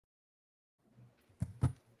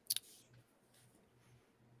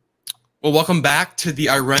Well, welcome back to the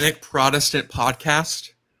Irenic Protestant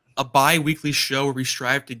podcast, a bi-weekly show where we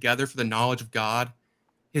strive together for the knowledge of God,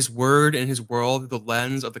 His Word, and His world through the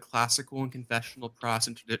lens of the classical and confessional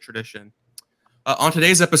Protestant tradition. On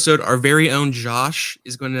today's episode, our very own Josh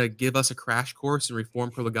is going to give us a crash course in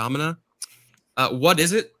Reformed Prolegomena. What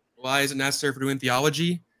is it? Why is it necessary for doing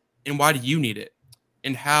theology? And why do you need it?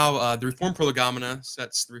 And how the Reformed Prolegomena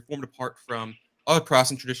sets the Reformed apart from other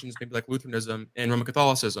Protestant traditions, maybe like Lutheranism and Roman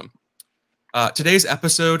Catholicism. Today's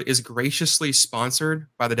episode is graciously sponsored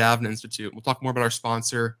by the Davin Institute. We'll talk more about our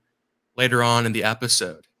sponsor later on in the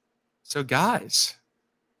episode. So, guys,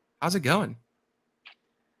 how's it going?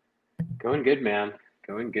 Going good, man.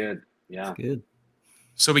 Going good. Yeah. It's good.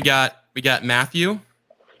 So we got Matthew,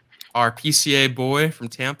 our PCA boy from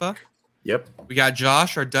Tampa. Yep. We got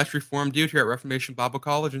Josh, our Dutch Reformed dude here at Reformation Bible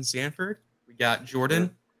College in Sanford. We got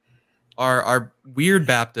Jordan, our weird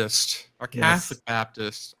Baptist, our Catholic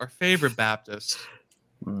Baptist, our favorite Baptist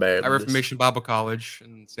at Reformation Bible College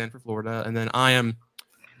in Sanford, Florida. And then I am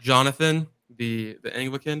Jonathan, the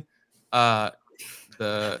Anglican, the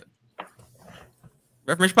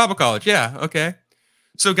Reformation Bible College. Yeah, okay.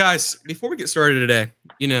 So, guys, before we get started today,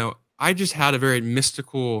 I just had a very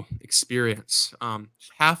mystical experience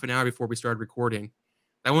half an hour before we started recording.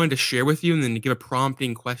 I wanted to share with you and then to give a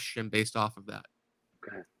prompting question based off of that.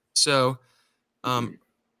 Okay. So,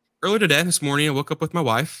 earlier today, this morning, I woke up with my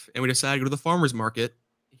wife and we decided to go to the farmer's market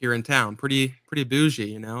here in town. Pretty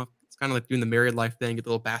bougie, It's kind of like doing the married life thing, get the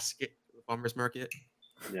little basket at the farmer's market.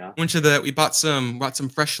 Yeah. We bought some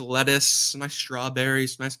fresh lettuce, some nice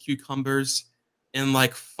strawberries, some nice cucumbers, and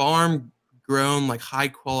like farm grown, like high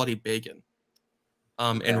quality bacon,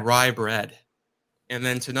 and rye bread. And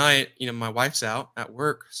then tonight, my wife's out at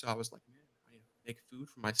work, so I was like, man, I need to make food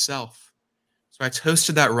for myself. So I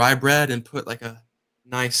toasted that rye bread and put like a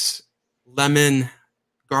nice lemon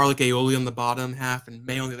garlic aioli on the bottom half and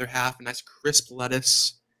mayo on the other half, a nice crisp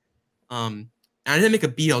lettuce. And I didn't make a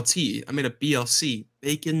BLT. I made a BLC,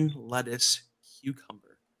 bacon, lettuce,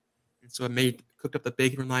 cucumber. And so I cooked up the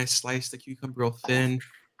bacon real nice, sliced the cucumber real thin,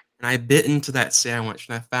 and I bit into that sandwich,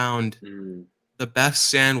 and I found the best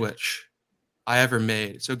sandwich I ever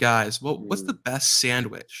made. So, guys, what's the best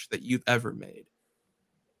sandwich that you've ever made?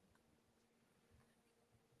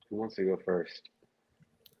 Who wants to go first?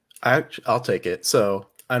 I'll take it. So,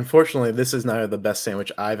 unfortunately, this is neither the best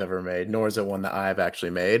sandwich I've ever made, nor is it one that I've actually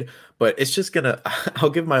made. But it's just I'll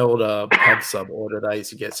give my old pub sub order that I used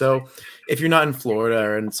to get. So, if you're not in Florida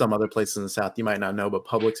or in some other places in the South, you might not know, but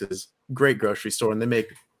Publix is a great grocery store, and they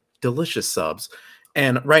make delicious subs.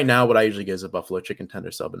 And right now, what I usually get is a buffalo chicken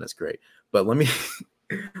tender sub, and it's great. But let me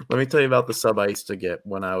tell you about the sub I used to get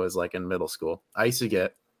when I was like in middle school. I used to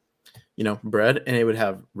get, bread, and it would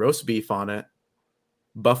have roast beef on it,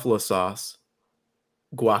 buffalo sauce,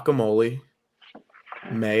 guacamole,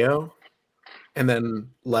 mayo, and then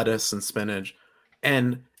lettuce and spinach.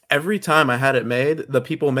 And every time I had it made, the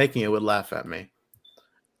people making it would laugh at me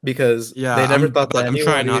because they never thought that I'm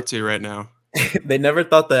trying not to right now. They never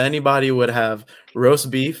thought that anybody would have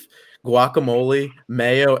roast beef, guacamole,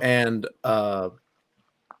 mayo, and what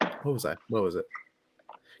was it?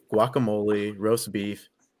 Guacamole, roast beef,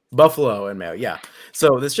 buffalo, and mayo. Yeah.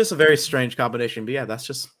 So it's just a very strange combination. But yeah, that's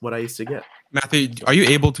just what I used to get. Matthew, are you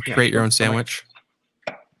able to create your own sandwich?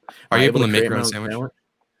 Are you able to make your own sandwich?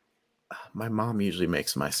 My mom usually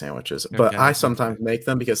makes my sandwiches, but I sometimes make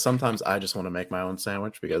them because sometimes I just want to make my own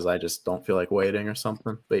sandwich because I just don't feel like waiting or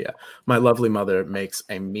something. But yeah, my lovely mother makes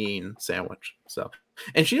a mean sandwich. So,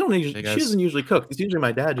 and she doesn't usually cook. It's usually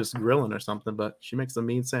my dad just grilling or something, but she makes a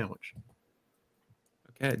mean sandwich.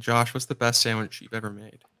 Okay, Josh, what's the best sandwich you've ever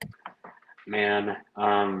made? Man,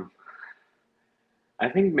 I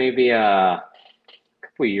think maybe a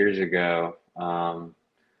couple of years ago,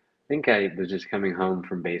 I think I was just coming home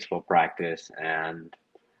from baseball practice and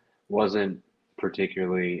wasn't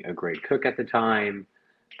particularly a great cook at the time,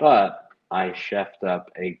 but I chefed up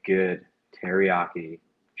a good teriyaki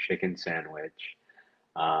chicken sandwich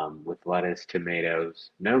with lettuce,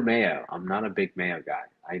 tomatoes, no mayo. I'm not a big mayo guy.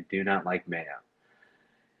 I do not like mayo.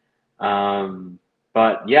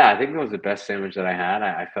 But yeah, I think it was the best sandwich that I had.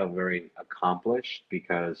 I felt very accomplished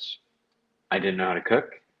because I didn't know how to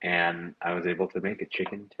cook. And I was able to make a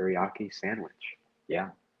chicken teriyaki sandwich. Yeah.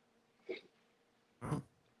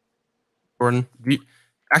 Jordan,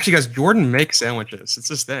 actually, guys, Jordan makes sandwiches. It's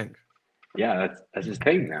his thing. Yeah, that's his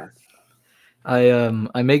thing now.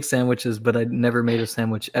 I make sandwiches, but I never made a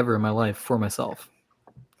sandwich ever in my life for myself.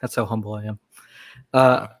 That's how humble I am.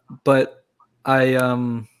 But I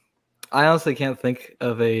honestly can't think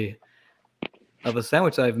of a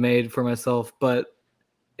sandwich I've made for myself, but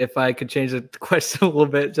if I could change the question a little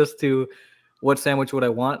bit just to what sandwich would I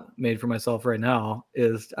want made for myself right now,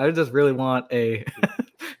 is I just really want a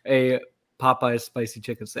a Popeye's spicy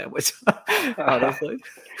chicken sandwich, honestly.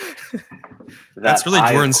 That's really I,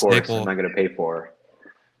 of Jordan's course, staple. I'm not going to pay for.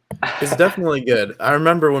 It's definitely good. I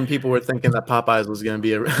remember when people were thinking that Popeyes was going to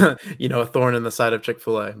be a a thorn in the side of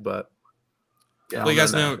Chick-fil-A, but Yeah, Well, you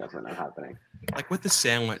guys know, that's not happening. like with the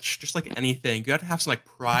sandwich, just like anything, you got to have some like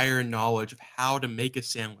prior knowledge of how to make a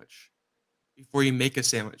sandwich before you make a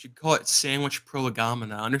sandwich. You call it sandwich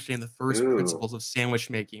prolegomena. Understand the first Ooh, principles of sandwich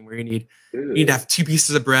making, where you need to ooh, have 2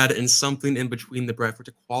 pieces of bread and something in between the bread for it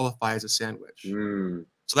to qualify as a sandwich.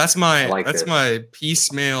 So that's I my like this.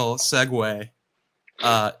 piecemeal segue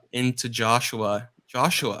into Joshua.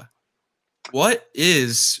 Joshua, what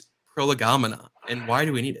is prolegomena and why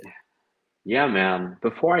do we need it? Yeah, man.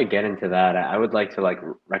 Before I get into that, I would like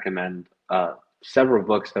to recommend several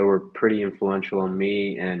books that were pretty influential on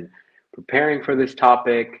me in preparing for this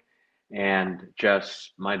topic and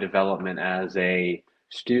just my development as a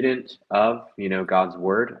student of, God's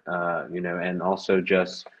word, and also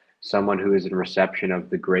just someone who is in reception of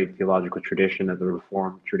the great theological tradition that the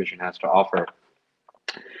Reformed tradition has to offer.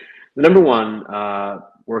 The number one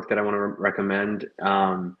work that I want to recommend,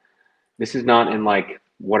 this is not in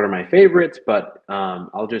what are my favorites, but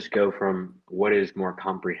I'll just go from what is more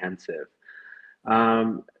comprehensive.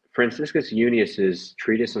 Franciscus Unius's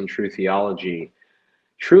treatise on true theology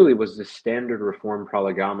truly was the standard Reformed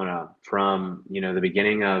prolegomena from the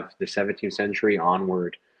beginning of the 17th century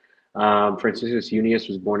onward. Franciscus Unius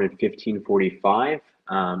was born in 1545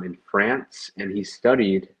 in France, and he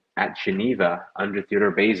studied at Geneva under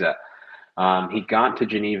Theodore Beza. He got to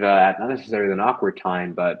Geneva at not necessarily an awkward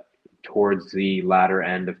time, but towards the latter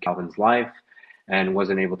end of Calvin's life, and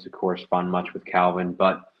wasn't able to correspond much with Calvin.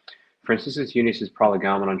 But Franciscus Unius's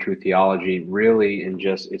Prolegomena on True Theology, really in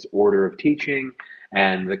just its order of teaching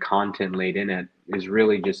and the content laid in it, is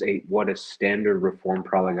really just what a standard Reformed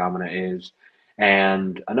Prolegomena is.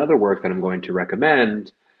 And another work that I'm going to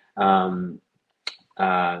recommend, the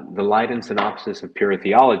Leiden Synopsis of Pure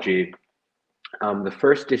Theology. The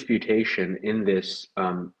first disputation in this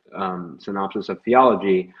synopsis of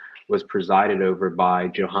theology was presided over by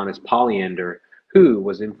Johannes Polyander, who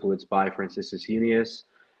was influenced by Franciscus Unius.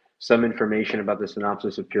 Some information about the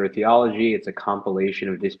synopsis of pure theology: it's a compilation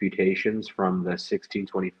of disputations from the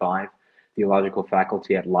 1625 theological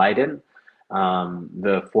faculty at Leiden.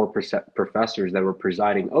 The 4 professors that were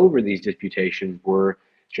presiding over these disputations were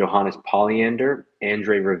Johannes Polyander,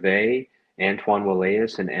 André Rivet, Antoine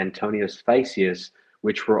Walaeus, and Antonius Theisius,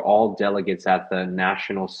 which were all delegates at the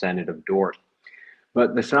National Synod of Dort.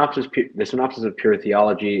 But the synopsis of pure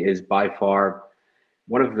theology is by far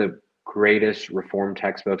one of the greatest Reformed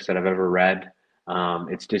textbooks that I've ever read.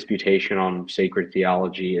 Its disputation on sacred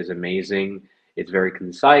theology is amazing. It's very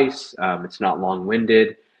concise. It's not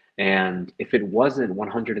long-winded. And if it wasn't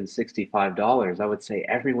 $165, I would say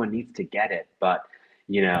everyone needs to get it. But,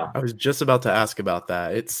 I was just about to ask about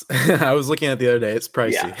that. It's I was looking at it the other day. It's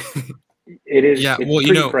pricey. Yeah, it is. Yeah, It's well,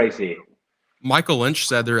 pretty pricey. Michael Lynch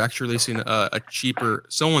said they're actually releasing a cheaper,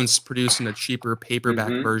 someone's producing a cheaper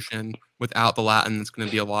paperback version without the Latin. It's going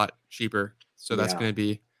to be a lot cheaper. So that's going to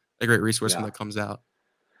be a great resource when that comes out.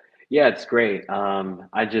 Yeah, it's great.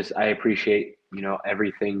 I appreciate,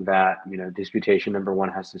 everything that, disputation number 1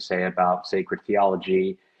 has to say about sacred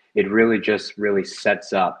theology. It really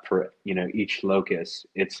sets up for, each locus.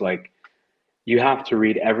 It's like you have to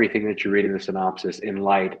read everything that you read in the synopsis in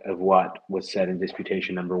light of what was said in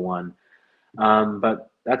disputation number 1.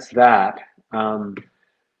 But that's that.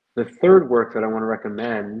 The third work that I want to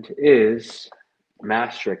recommend is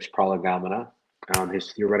Maastricht's Prolegomena,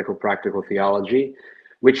 his theoretical practical theology,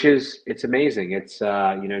 which it's amazing. It's,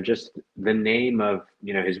 just the name of,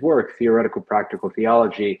 his work, theoretical practical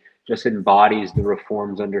theology, just embodies the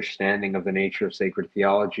Reformed's understanding of the nature of sacred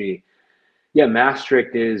theology. Yeah,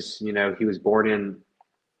 Maastricht is, he was born in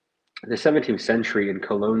the 17th century in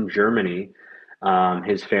Cologne, Germany.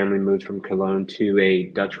 His family moved from Cologne to a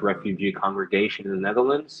Dutch refugee congregation in the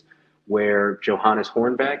Netherlands, where Johannes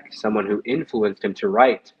Hornbeck, someone who influenced him to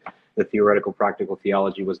write the theoretical practical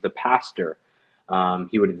theology, was the pastor.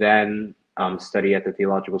 He would then study at the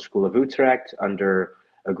Theological School of Utrecht under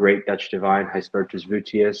a great Dutch divine, Huyspertus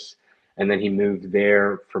Vutius, and then he moved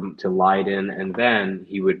there to Leiden, and then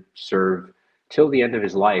he would serve till the end of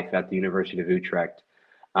his life at the University of Utrecht.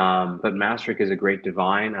 But Maastricht is a great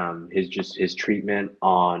divine. His treatment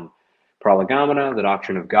on Prolegomena, the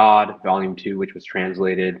Doctrine of God, Volume 2, which was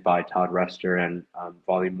translated by Todd Rester, and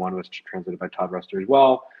Volume 1 was translated by Todd Rester as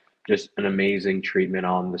well. Just an amazing treatment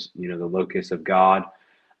on this, the locus of God.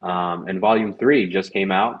 And volume 3 just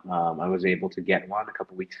came out. I was able to get one a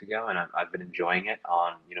couple weeks ago, and I've been enjoying it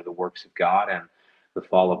on, the works of God and the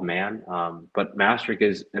fall of man. But Maastricht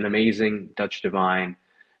is an amazing Dutch divine,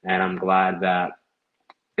 and I'm glad that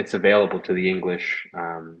it's available to the English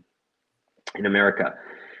in America.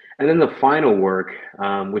 And then the final work,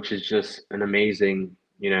 which is just an amazing,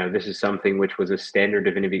 this is something which was a standard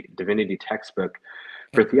divinity textbook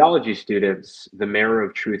for theology students, The Mirror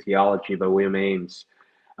of True Theology by William Ames.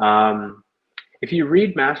 If you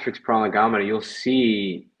read Maastricht's Prolegomena, you'll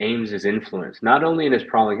see Ames's influence, not only in his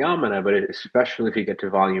Prolegomena, but especially if you get to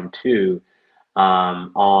volume 2,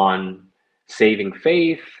 on saving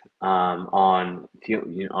faith, on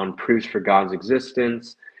proofs for God's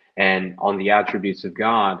existence, and on the attributes of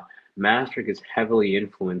God. Maastricht is heavily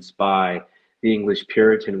influenced by the English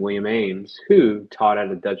Puritan William Ames, who taught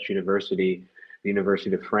at a Dutch university, the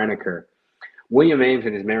University of Franeker. William Ames,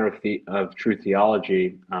 in his Mirror of True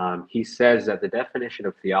Theology, he says that the definition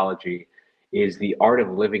of theology is the art of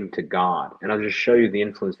living to God. And I'll just show you the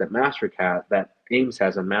influence that Ames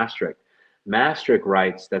has on Maastricht. Maastricht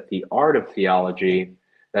writes that the art of theology,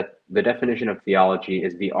 that the definition of theology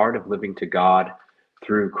is the art of living to God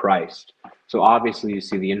through Christ. So obviously you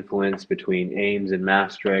see the influence between Ames and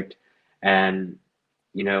Maastricht. And,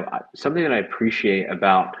 something that I appreciate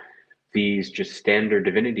about these just standard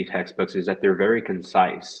divinity textbooks is that they're very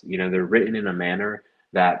concise. They're written in a manner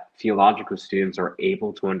that theological students are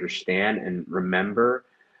able to understand and remember.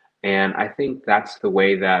 And I think that's the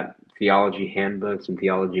way that theology handbooks and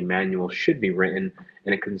theology manuals should be written,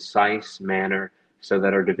 in a concise manner, so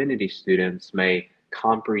that our divinity students may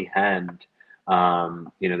comprehend,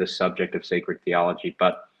 the subject of sacred theology.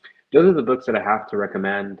 But those are the books that I have to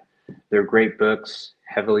recommend. They're great books,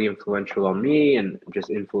 heavily influential on me, and just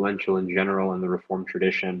influential in general in the Reformed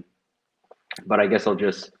tradition. But I guess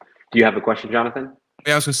do you have a question, Jonathan?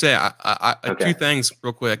 Yeah, I was gonna say, Okay. 2 things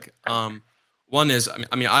real quick. One is,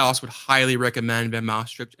 I also would highly recommend Van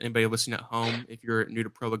Maastricht to anybody listening at home if you're new to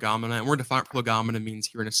Prolegomena. And we're gonna define what Prolegomena means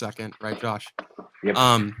here in a second, right, Josh?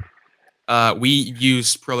 Yep. We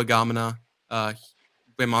use Prolegomena,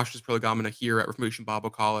 Van Maastricht's Prolegomena here at Reformation Bible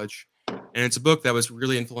College. And it's a book that was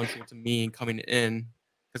really influential to me coming in,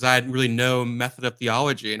 because I had really no method of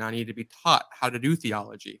theology, and I needed to be taught how to do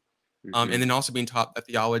theology. Mm-hmm. And then also being taught that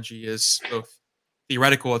theology is both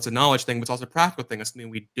theoretical, it's a knowledge thing, but it's also a practical thing. It's something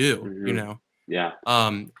we do, Mm-hmm. Yeah.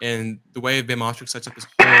 And the way Van Maastricht sets up his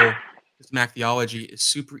whole systematic theology is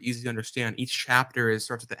super easy to understand. Each chapter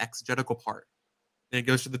starts with the exegetical part, then it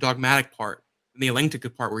goes to the dogmatic part, and the elenchical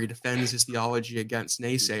part where he defends his theology against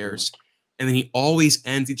naysayers, and then he always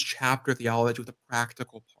ends each chapter of theology with a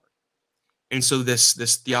practical part. And so this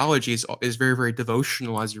theology is very, very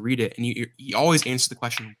devotional as you read it, and he always answers the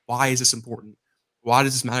question, why is this important? Why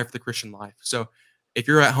does this matter for the Christian life? So if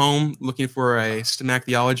you're at home looking for a systematic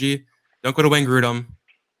theology, don't go to Wayne Grudem,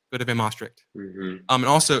 go to Van Maastricht. Mm-hmm. And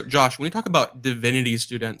also, Josh, when we talk about divinity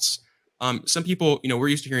students, some people, we're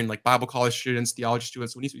used to hearing like Bible college students, theology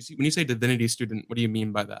students. When you say divinity student, what do you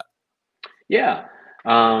mean by that? Yeah.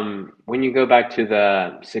 When you go back to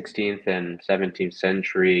the 16th and 17th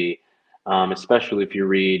century, especially if you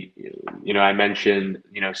read, I mentioned,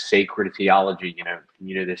 sacred theology,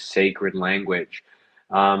 this sacred language.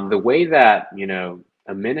 The way that,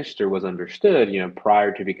 a minister was understood,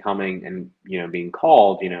 prior to becoming and, being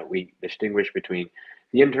called, we distinguish between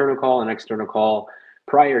the internal call and external call.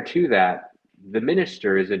 Prior to that, the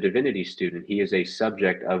minister is a divinity student. He is a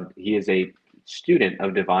student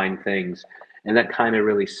of divine things. And that kind of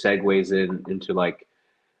really segues into like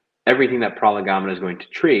everything that Prolegomena is going to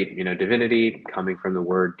treat. Divinity, coming from the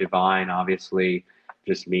word divine, obviously,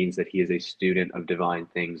 just means that he is a student of divine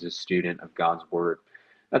things, a student of God's word.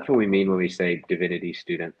 That's what we mean when we say divinity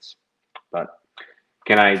students. But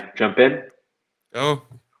can I jump in? Oh.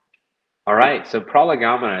 All right. So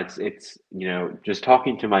Prolegomena, it's just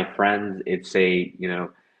talking to my friends, it's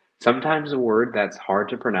sometimes a word that's hard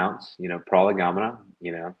to pronounce, Prolegomena,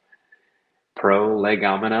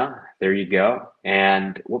 Prolegomena, there you go.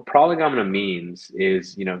 And what Prolegomena means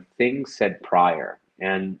is, things said prior.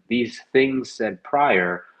 And these things said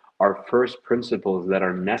prior are first principles that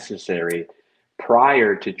are necessary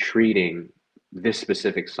prior to treating this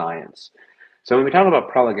specific science. So when we talk about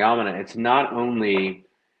Prolegomena,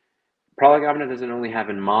 Prolegomena doesn't only have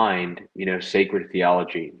in mind, sacred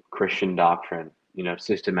theology, Christian doctrine,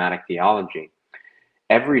 systematic theology.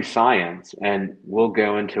 Every science, and we'll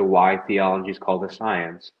go into why theology is called a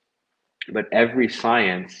science, but every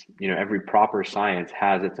science, every proper science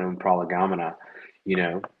has its own Prolegomena.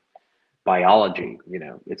 Biology,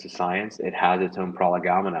 it's a science, it has its own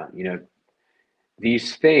Prolegomena.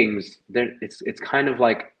 These things, it's kind of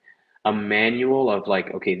like a manual of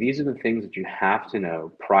like, okay, these are the things that you have to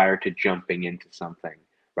know prior to jumping into something,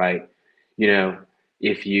 right? You know,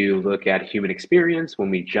 if you look at human experience, when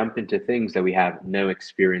we jump into things that we have no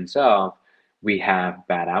experience of, we have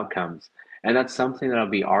bad outcomes. And that's something that I'll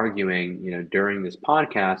be arguing, during this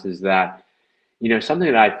podcast is that,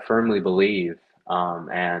 something that I firmly believe,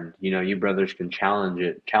 and you brothers can challenge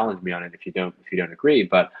me on it if you don't agree,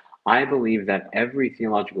 but I believe that every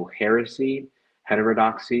theological heresy,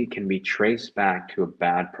 heterodoxy can be traced back to a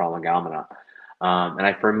bad prolegomena. And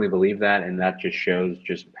I firmly believe that, and that just shows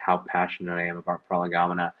just how passionate I am about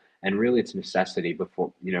prolegomena and really its necessity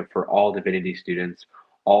before, for all divinity students,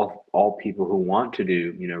 all people who want to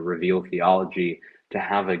do, reveal theology, to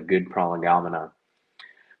have a good prolegomena.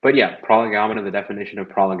 But yeah, prolegomena, the definition of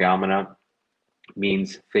prolegomena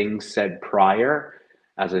means things said prior.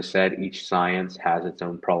 As I said, each science has its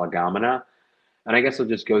own prolegomena. And I guess I'll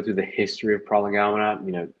just go through the history of prolegomena.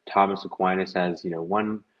 Thomas Aquinas has,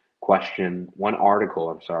 one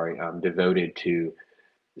article, devoted to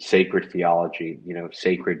sacred theology,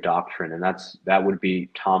 sacred doctrine. And that would be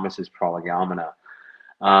Thomas's prolegomena.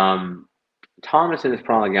 Thomas in his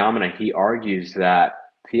prolegomena, he argues that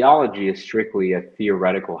theology is strictly a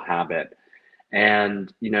theoretical habit.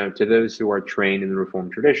 And, to those who are trained in the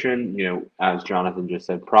Reformed tradition, as Jonathan just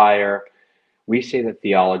said prior, we say that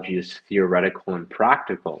theology is theoretical and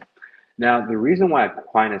practical. Now, the reason why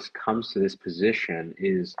Aquinas comes to this position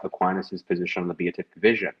is Aquinas' position on the beatific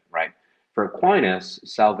vision, right? For Aquinas,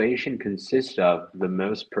 salvation consists of the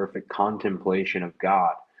most perfect contemplation of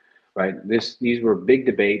God, right? These were big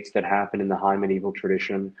debates that happened in the high medieval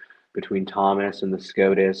tradition between Thomas and the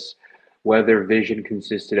Scotus, whether vision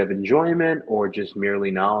consisted of enjoyment or just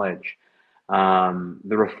merely knowledge. The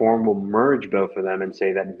Reform will merge both of them and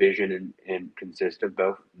say that vision and consist of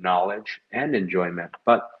both knowledge and enjoyment.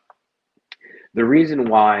 But the reason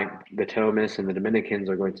why the Thomists and the Dominicans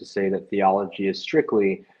are going to say that theology is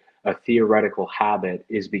strictly a theoretical habit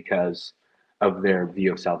is because of their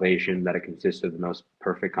view of salvation, that it consists of the most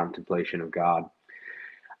perfect contemplation of God.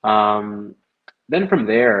 Then from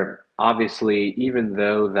there, obviously, even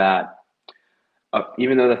though that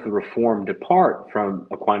the Reform depart from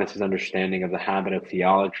Aquinas' understanding of the habit of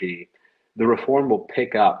theology, the Reform will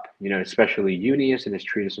pick up, especially Unius in his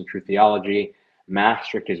treatise on true theology,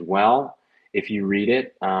 Maastricht as well. If you read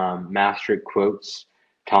it, Maastricht quotes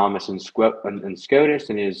Thomas and Scotus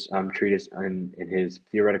in his treatise in his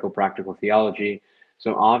theoretical practical theology.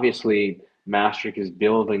 So obviously, Maastricht is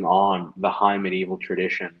building on the high medieval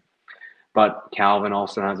tradition. But Calvin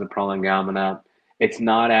also has a prolegomena. It's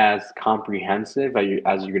not as comprehensive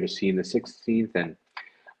as you're going to see in the 16th and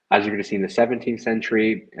as you're going to see in the 17th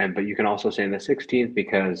century, but you can also say in the 16th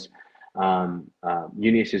because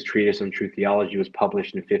Unius's treatise on true theology was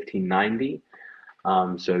published in 1590.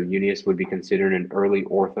 So Unius would be considered an early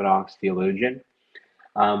Orthodox theologian.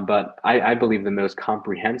 But I believe the most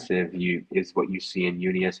comprehensive view is what you see in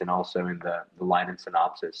Unius and also in the Leiden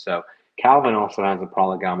Synopsis. So Calvin also has a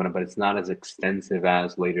prolegomena, but it's not as extensive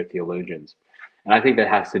as later theologians. And I think that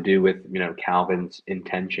has to do with, Calvin's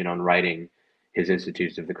intention on writing his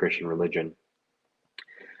Institutes of the Christian Religion.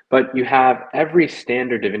 But you have every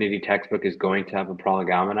standard divinity textbook is going to have a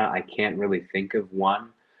prolegomena. I can't really think of one.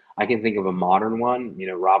 I can think of a modern one.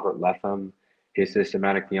 Robert Letham, his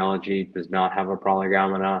systematic theology does not have a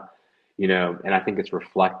prolegomena. And I think it's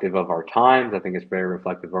reflective of our times. I think it's very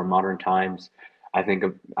reflective of our modern times. I think,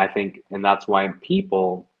 and that's why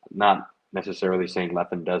people, not necessarily saying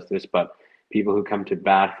Letham does this, but people who come to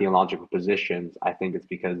bad theological positions, I think it's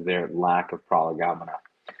because their lack of prolegomena.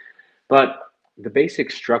 But the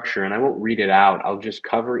basic structure, and I won't read it out, I'll just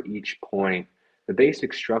cover each point. The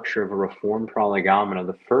basic structure of a Reformed prolegomena,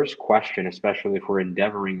 the first question, especially if we're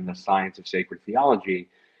endeavoring in the science of sacred theology,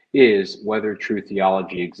 is whether true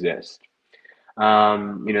theology exists.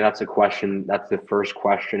 That's a question, that's the first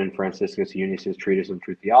question in Franciscus Unius's treatise on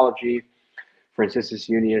true theology. Franciscus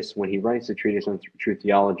Unius, when he writes the treatise on true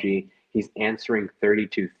theology, he's answering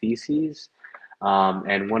 32 theses,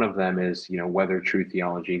 and one of them is, whether true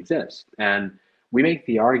theology exists. And we make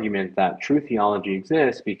the argument that true theology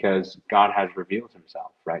exists because God has revealed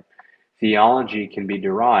himself, right? Theology can be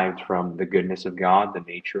derived from the goodness of God, the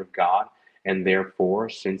nature of God, and therefore,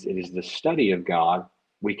 since it is the study of God,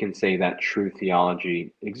 we can say that true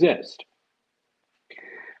theology exists.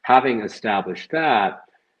 Having established that,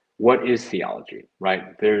 what is theology,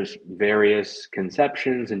 right? There's various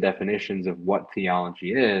conceptions and definitions of what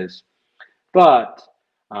theology is, but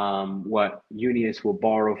what Unius will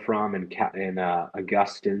borrow from in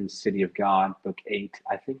Augustine's City of God, Book 8,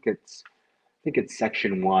 I think it's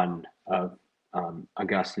section 1 of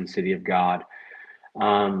Augustine's City of God.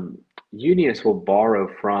 Unius will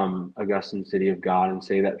borrow from Augustine's City of God and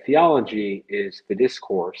say that theology is the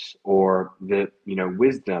discourse or the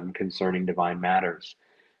wisdom concerning divine matters.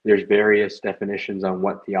 There's various definitions on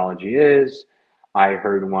what theology is. I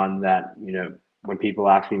heard one that when people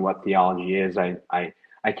ask me what theology is, I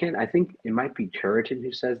think it might be Turretin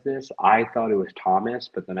who says this. I thought it was Thomas,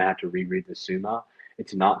 but then I had to reread the Summa.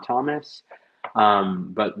 It's not Thomas.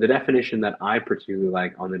 But the definition that I particularly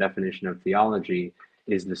like on the definition of theology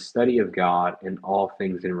is the study of God and all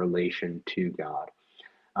things in relation to God.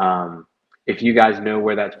 If you guys know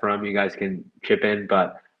where that's from, you guys can chip in,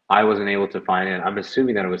 but I wasn't able to find it. I'm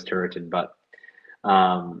assuming that it was Turretin, but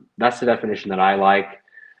that's the definition that I like.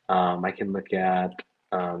 I can look at,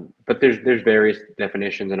 but there's various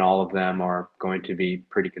definitions, and all of them are going to be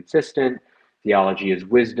pretty consistent. Theology is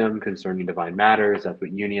wisdom concerning divine matters. That's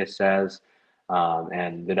what Unius says.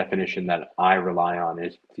 And the definition that I rely on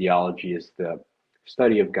is theology is the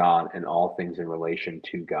study of God and all things in relation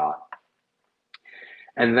to God.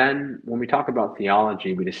 And then when we talk about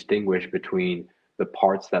theology, we distinguish between the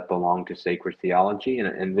parts that belong to sacred theology.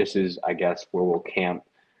 And this is, I guess, where we'll camp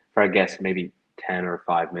for, I guess, maybe 10 or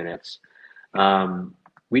 5 minutes.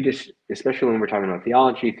 Especially when we're talking about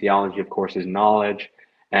theology, of course, is knowledge.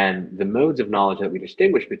 And the modes of knowledge that we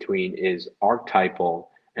distinguish between is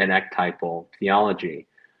archetypal and ectypal theology.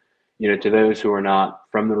 To those who are not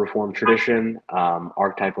from the Reformed tradition,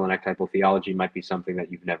 archetypal and ectypal theology might be something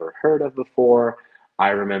that you've never heard of before. I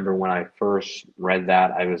remember when I first read that,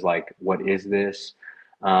 I was like, what is this?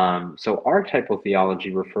 So archetypal theology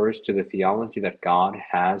refers to the theology that God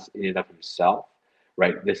has in and of himself,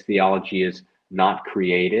 right? This theology is not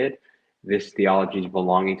created. This theology is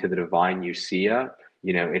belonging to the divine ousia.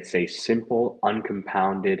 It's a simple,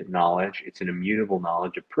 uncompounded knowledge. It's an immutable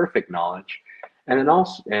knowledge, a perfect knowledge. And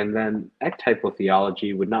then ectypal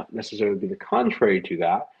theology would not necessarily be the contrary to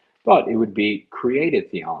that, but it would be created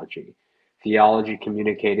theology. Theology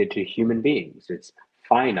communicated to human beings. It's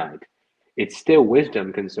finite. It's still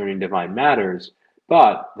wisdom concerning divine matters,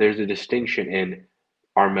 but there's a distinction in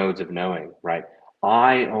our modes of knowing, right?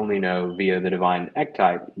 I only know via the divine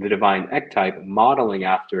ectype modeling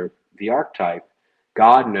after the archetype.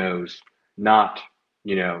 God knows not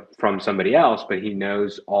from somebody else, but he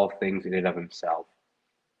knows all things in and of himself.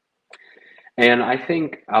 And I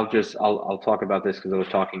think I'll talk about this because I was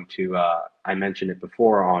talking to, I mentioned it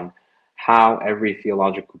before, on how every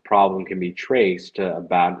theological problem can be traced to a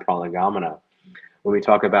bad prolegomena. When we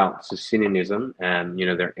talk about Socinianism and,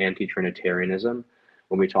 their anti-Trinitarianism,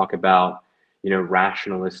 when we talk about,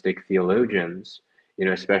 rationalistic theologians,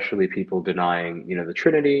 especially people denying, the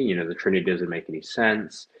Trinity, the Trinity doesn't make any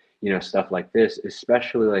sense, stuff like this,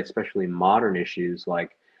 especially modern issues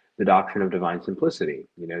like the doctrine of divine simplicity.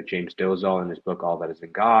 James Dozal in his book, All That Is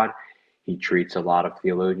in God, he treats a lot of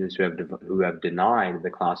theologians who have denied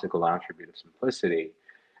the classical attribute of simplicity.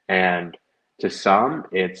 And to some,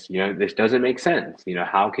 it's, this doesn't make sense.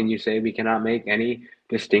 How can you say we cannot make any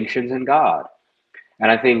distinctions in God?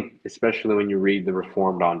 And I think, especially when you read the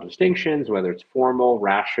Reformed on distinctions, whether it's formal,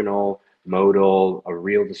 rational, modal, a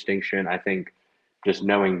real distinction, I think just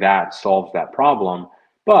knowing that solves that problem.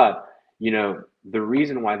 But, the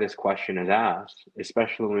reason why this question is asked,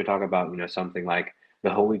 especially when we talk about, something like the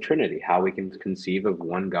Holy Trinity, how we can conceive of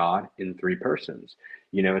one God in 3 persons.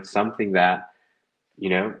 It's something that,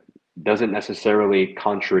 doesn't necessarily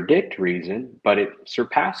contradict reason, but it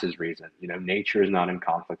surpasses reason. Nature is not in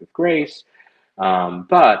conflict with grace,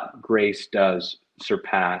 but grace does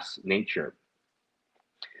surpass nature.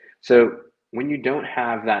 So when you don't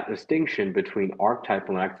have that distinction between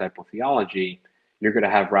archetypal and ectypal theology, you're going to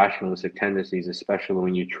have rationalistic tendencies, especially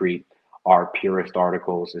when you treat our purist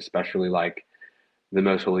articles, especially like the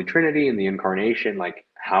Most Holy Trinity and the Incarnation. Like,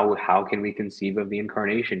 how can we conceive of the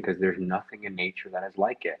Incarnation? Because there's nothing in nature that is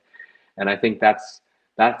like it. And I think that's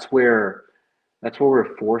where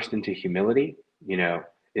we're forced into humility,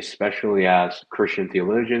 especially as Christian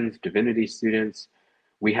theologians, divinity students.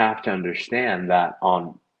 We have to understand that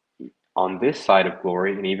on this side of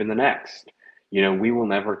glory and even the next, we will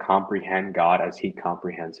never comprehend God as he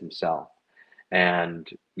comprehends himself. And,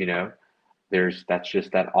 that's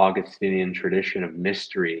just that Augustinian tradition of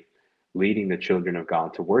mystery leading the children of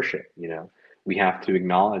God to worship. We have to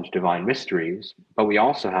acknowledge divine mysteries, but we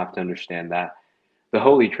also have to understand that the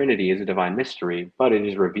Holy Trinity is a divine mystery, but it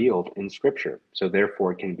is revealed in Scripture. So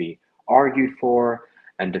therefore it can be argued for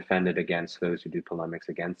and defended against those who do polemics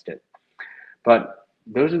against it. But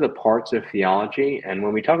those are the parts of theology. And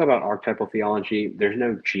when we talk about archetypal theology, there's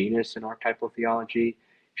no genus in archetypal theology.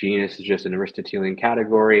 Genus is just an Aristotelian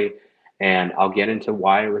category. And I'll get into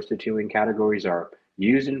why Aristotelian categories are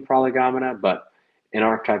used in Prolegomena, but in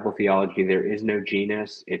archetypal theology, there is no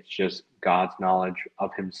genus. It's just God's knowledge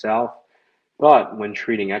of himself. But when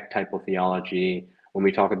treating ectypal theology, when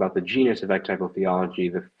we talk about the genus of ectypal theology,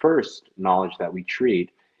 the first knowledge that we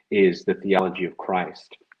treat is the theology of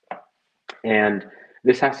Christ. And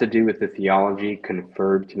this has to do with the theology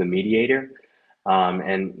conferred to the mediator.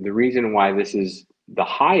 And the reason why this is the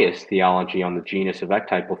highest theology on the genus of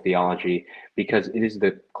ectypal theology, because it is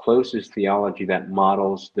the closest theology that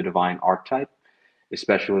models the divine archetype,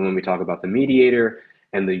 especially when we talk about the mediator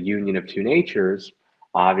and the union of two natures.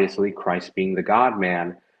 Obviously, Christ being the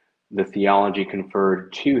God-man, the theology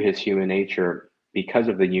conferred to his human nature because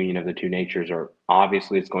of the union of the two natures are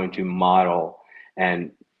obviously it's going to model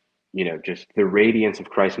and just the radiance of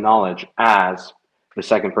Christ's knowledge as the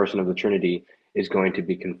second person of the Trinity is going to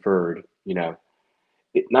be conferred,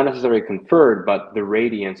 not necessarily conferred, but the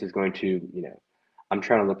radiance is going to, I'm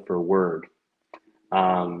trying to look for a word.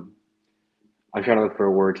 I'm trying to look for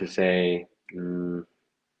a word to say,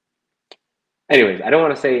 anyways, I don't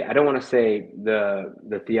want to say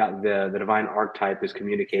the divine archetype is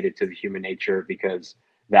communicated to the human nature, because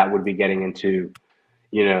that would be getting into,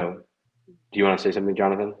 do you want to say something,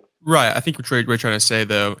 Jonathan? Right. I think what we're trying to say,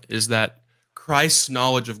 though, is that Christ's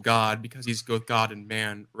knowledge of God, because he's both God and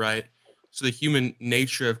man, right? So the human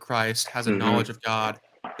nature of Christ has a knowledge of God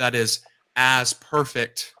that is as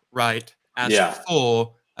perfect, right? As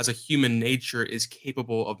full as a human nature is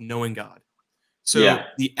capable of knowing God. So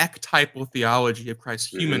the ectypal theology of Christ's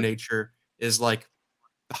human nature is like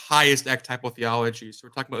the highest ectypal theology. So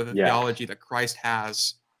we're talking about the theology that Christ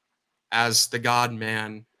has as the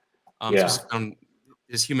God-man, specific on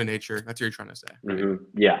his human nature. That's what you're trying to say, right?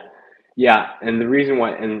 Yeah. And the reason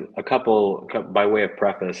why, and a couple by way of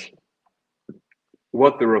preface,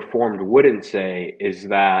 what the Reformed wouldn't say is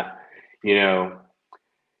that,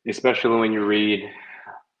 especially when you read,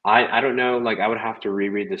 I don't know, like I would have to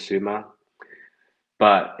reread the Summa,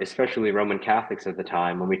 but especially Roman Catholics at the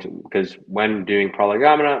time, because when doing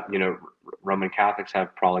Prolegomena, Roman Catholics have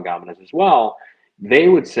Prolegomenas as well. They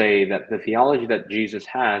would say that the theology that Jesus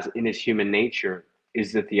has in his human nature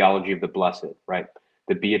is the theology of the blessed, right?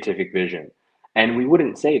 The beatific vision. And we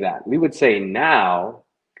wouldn't say that. We would say now,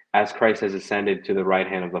 as Christ has ascended to the right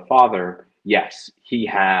hand of the Father, yes, he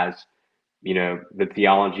has, the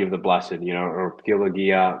theology of the blessed, or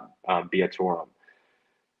theologia beatorum.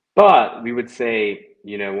 But we would say,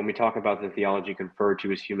 when we talk about the theology conferred to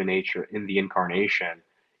his human nature in the incarnation,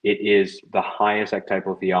 it is the highest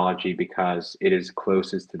ectypal theology because it is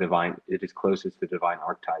closest to divine. It is closest to divine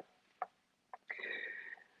archetype.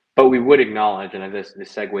 But we would acknowledge, and this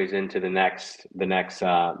segues into the next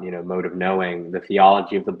mode of knowing, the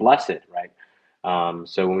theology of the blessed, right?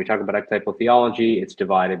 So when we talk about ectypal theology, it's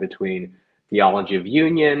divided between theology of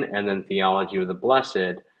union and then theology of the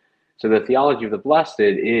blessed. So the theology of the blessed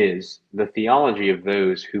is the theology of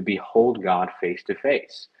those who behold God face to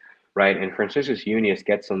face, right? And Franciscus Junius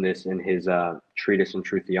gets on this in his treatise on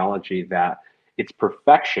true theology, that it's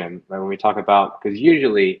perfection, right? When we talk about, because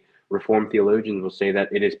usually Reformed theologians will say that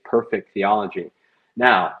it is perfect theology.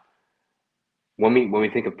 Now, when we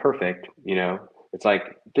think of perfect, it's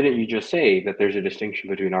like, didn't you just say that there's a distinction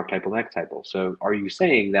between archetypal and ectypal? So are you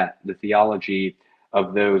saying that the theology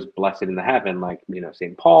of those blessed in the heaven, like,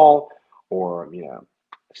 St. Paul or,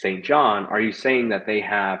 St. John, are you saying that they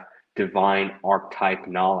have divine archetype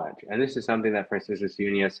knowledge? And this is something that Franciscus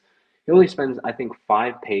Junius, he only spends, I think,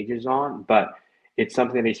 5 pages on, but it's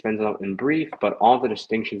something that he spends out in brief, but all the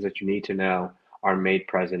distinctions that you need to know are made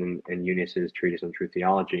present in Junius's treatise on true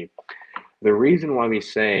theology. The reason why we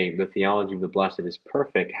say the theology of the blessed is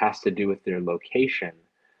perfect has to do with their location,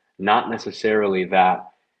 not necessarily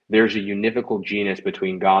that there's a univocal genus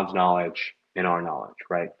between God's knowledge and our knowledge,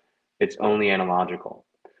 right? It's only analogical.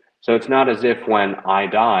 So it's not as if when I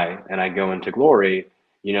die and I go into glory,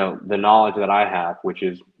 the knowledge that I have, which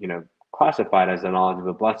is, classified as the knowledge of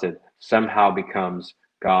the blessed, somehow becomes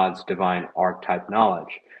God's divine archetype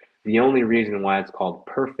knowledge. The only reason why it's called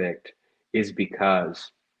perfect is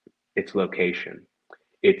because it's location.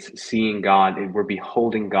 It's seeing God. We're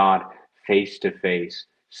beholding God face to face,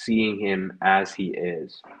 seeing him as he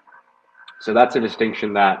is. So that's a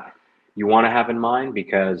distinction that you want to have in mind,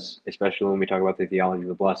 because especially when we talk about the theology of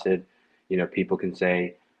the blessed, people can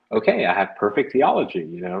say, okay, I have perfect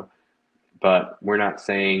theology, but we're not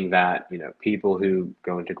saying that, people who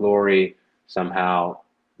go into glory somehow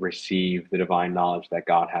receive the divine knowledge that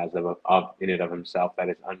God has of in it of himself, that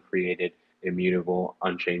is uncreated, immutable,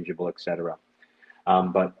 unchangeable, etc.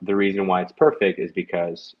 But the reason why it's perfect is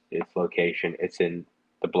because its location, it's in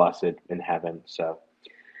the blessed in heaven. So,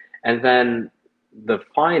 and then the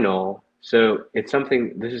final So it's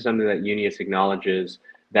something, this is something that Unius acknowledges,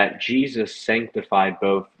 that Jesus sanctified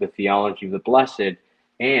both the theology of the blessed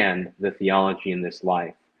and the theology in this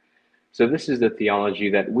life. So this is the theology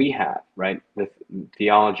that we have, right? The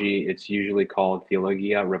theology, it's usually called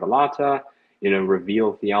theologia revelata,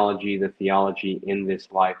 revealed theology, the theology in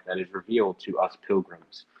this life that is revealed to us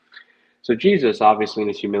pilgrims. So Jesus, obviously in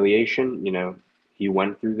his humiliation, he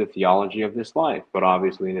went through the theology of this life, but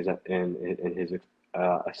obviously in his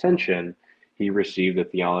ascension, he received the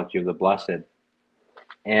theology of the blessed.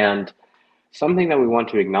 And something that we want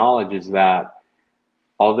to acknowledge is that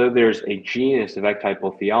although there's a genus of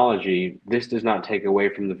ectypal theology, this does not take away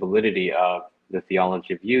from the validity of the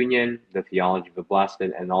theology of union, the theology of the blessed,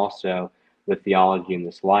 and also the theology in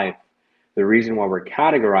this life. The reason why we're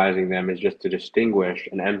categorizing them is just to distinguish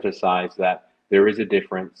and emphasize that there is a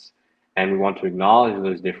difference, and we want to acknowledge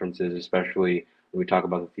those differences, especially when we talk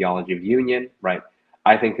about the theology of union, right?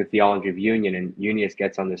 I think the theology of union, and Unius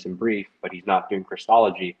gets on this in brief, but he's not doing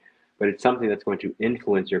Christology, but it's something that's going to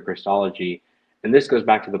influence your Christology. And this goes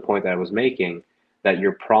back to the point that I was making, that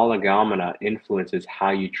your prolegomena influences how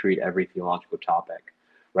you treat every theological topic,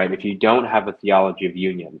 right? If you don't have a theology of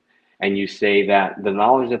union, and you say that the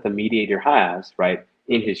knowledge that the mediator has, right,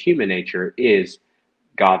 in his human nature is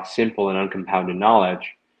God's simple and uncompounded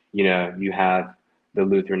knowledge, you have the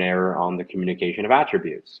Lutheran error on the communication of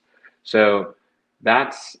attributes. So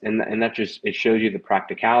that's, and that just, it shows you the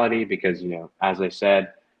practicality, because, as I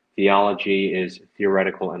said, theology is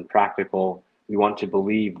theoretical and practical. We want to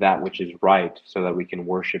believe that which is right so that we can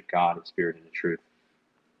worship God in spirit and in truth.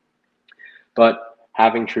 But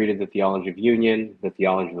having treated the theology of union, the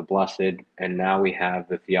theology of the blessed, and now we have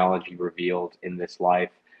the theology revealed in this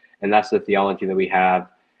life. And that's the theology that we have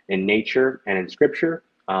in nature and in scripture.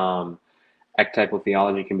 Ectypal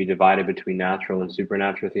theology can be divided between natural and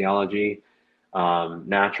supernatural theology.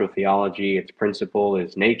 Natural theology, its principle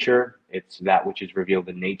is nature. It's that which is revealed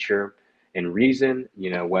in nature and reason,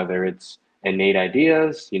 whether it's innate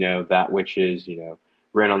ideas, that which is,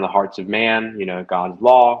 written on the hearts of man, God's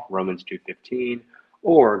law, Romans 2:15,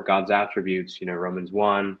 or God's attributes, Romans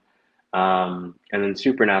 1. And then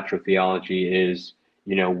supernatural theology is,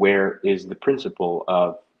 where is the principle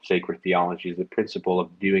of sacred theology, is the principle of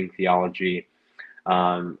doing theology.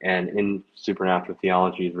 And in supernatural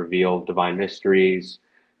theology is revealed divine mysteries,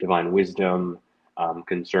 divine wisdom,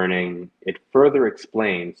 concerning, it further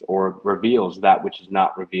explains or reveals that which is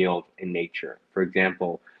not revealed in nature. For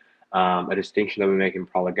example, a distinction that we make in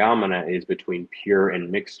Prolegomena is between pure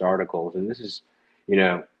and mixed articles. And this is,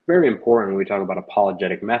 very important when we talk about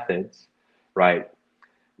apologetic methods, right?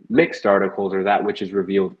 Mixed articles are that which is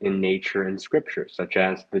revealed in nature and scripture, such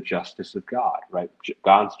as the justice of God, right?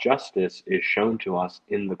 God's justice is shown to us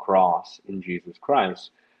in the cross, in Jesus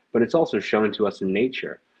Christ, but it's also shown to us in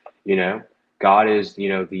nature. God is,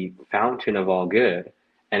 the fountain of all good,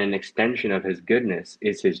 and an extension of his goodness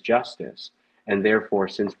is his justice. And therefore,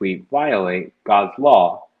 since we violate God's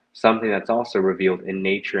law, something that's also revealed in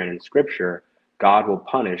nature and in scripture, God will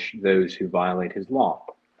punish those who violate his law.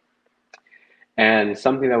 And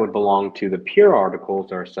something that would belong to the pure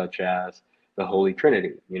articles are such as the Holy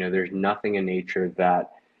Trinity. There's nothing in nature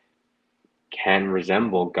that can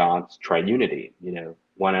resemble God's triunity,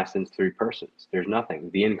 one essence, three persons. There's nothing.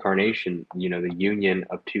 The incarnation, the union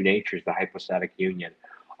of two natures, the hypostatic union,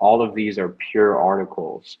 all of these are pure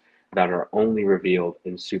articles that are only revealed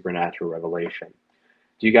in supernatural revelation.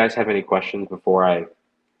 Do you guys have any questions before I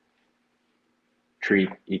treat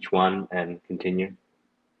each one and continue?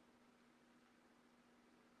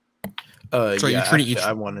 Sorry, yeah, you're treating actually, each.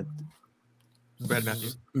 I wanted Go ahead,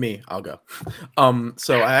 Matthew. me. I'll go.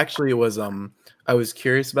 So I actually was I was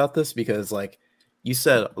curious about this because like you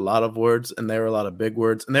said a lot of words and there were a lot of big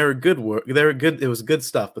words and they were good words. They were good. It was good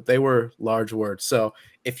stuff, but they were large words. So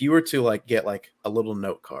if you were to like get like a little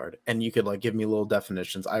note card and you could like give me little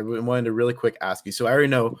definitions, I wanted to really quick ask you. So I already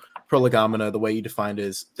know prolegomena, the way you defined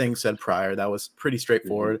is things said prior. That was pretty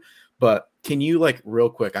straightforward. But can you like real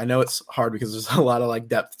quick? I know it's hard because there's a lot of like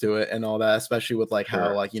depth to it and all that, especially with like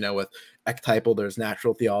how like with ectypal there's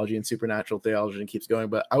natural theology and supernatural theology and keeps going.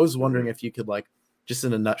 But I was wondering if you could like just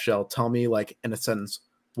in a nutshell tell me like in a sentence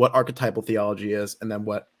what archetypal theology is and then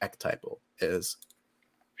what ectypal is.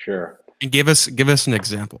 Sure. And give us an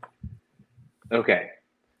example. Okay.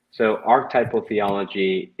 So archetypal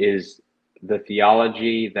theology is the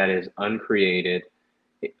theology that is uncreated,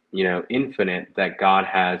 infinite, that God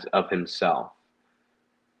has of himself.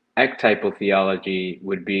 Ectypal theology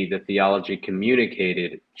would be the theology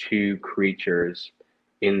communicated to creatures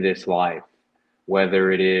in this life,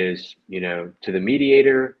 whether it is, to the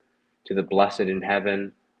mediator, to the blessed in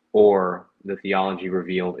heaven, or the theology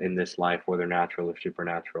revealed in this life, whether natural or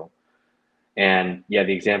supernatural. And yeah,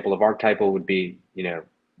 the example of archetypal would be, the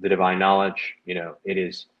divine knowledge. It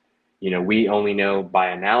is, we only know by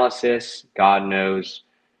analysis. God knows.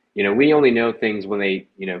 We only know things when they,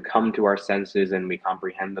 come to our senses and we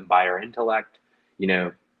comprehend them by our intellect.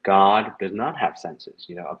 God does not have senses.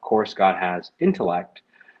 Of course, God has intellect,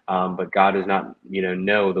 but God does not,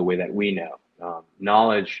 know the way that we know.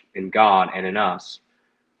 Knowledge in God and in us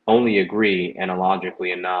only agree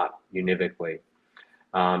analogically and not univocally.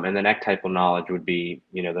 And then ectypal knowledge would be,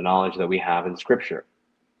 the knowledge that we have in Scripture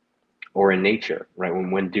or in nature, right?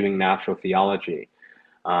 When doing natural theology,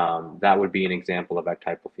 that would be an example of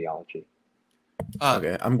ectypal theology.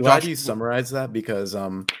 Okay, I'm glad Josh, you summarized that because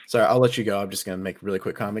sorry, I'll let you go. I'm just gonna make a really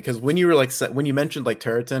quick comment because when you were like when you mentioned like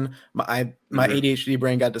Turretin, my ADHD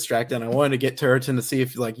brain got distracted and I wanted to get Turretin to see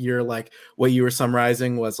if like you're like what you were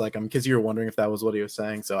summarizing was like because you were wondering if that was what he was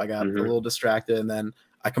saying. So I got a little distracted and then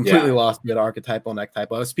I completely lost me at archetypal and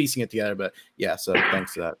ectypal. I was piecing it together, but yeah. So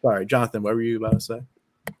thanks for that. Sorry, Jonathan, what were you about to say?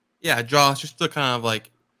 Yeah, Josh, just to kind of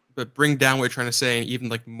like, but bring down what you're trying to say and even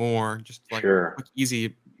like more, just like quick,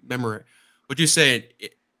 easy memory. What you say,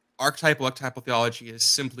 ectypal theology is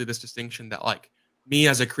simply this distinction that like me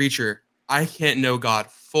as a creature, I can't know God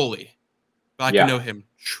fully, but I can know him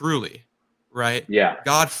truly, right? Yeah.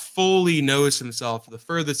 God fully knows himself to the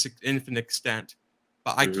furthest infinite extent,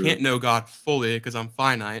 but I can't know God fully because I'm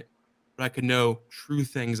finite, but I can know true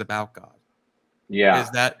things about God. Yeah.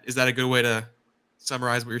 Is that a good way to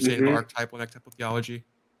summarize what you're saying about archetypal and ectypal theology?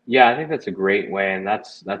 Yeah, I think that's a great way, and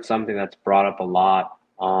that's something that's brought up a lot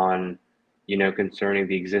on, concerning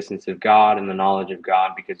the existence of God and the knowledge of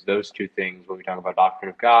God, because those two things, when we talk about doctrine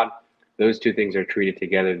of God, those two things are treated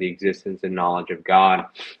together, the existence and knowledge of God.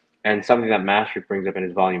 And something that Maastricht brings up in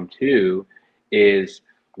his volume 2 is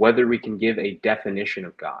whether we can give a definition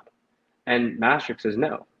of God. And Maastricht says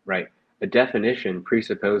no, right? A definition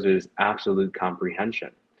presupposes absolute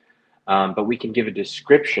comprehension, but we can give a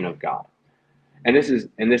description of God. And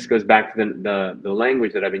this goes back to the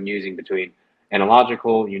language that I've been using between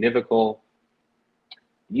analogical, univocal.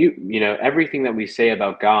 Everything that we say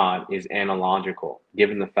about God is analogical,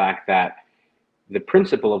 given the fact that the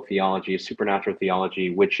principle of theology is supernatural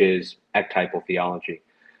theology, which is ectypal theology.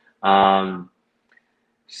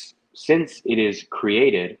 Since it is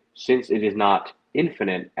created, since it is not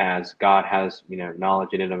infinite as God has,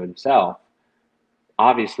 knowledge in and of himself,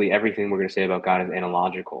 obviously everything we're going to say about God is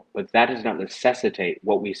analogical, but that does not necessitate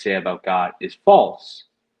what we say about God is false.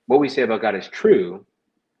 What we say about God is true,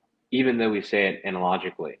 even though we say it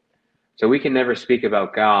analogically. So we can never speak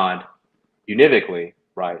about God univocally,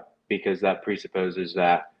 right? Because that presupposes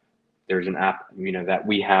that there's that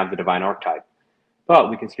we have the divine archetype. But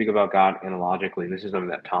we can speak about God analogically. This is something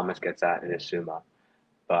that Thomas gets at in his Summa.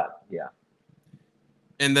 But yeah.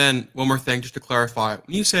 And then one more thing, just to clarify,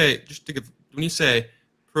 when you say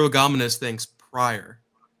prolegomenous things prior,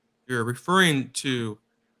 you're referring to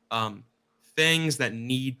things that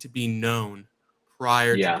need to be known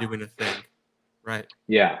prior to doing a thing, right?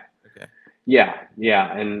 Yeah. Okay. Yeah,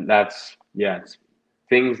 and it's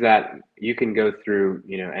things that you can go through,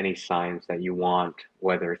 any science that you want,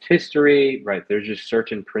 whether it's history, right? There's just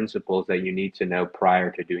certain principles that you need to know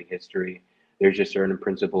prior to doing history. There's just certain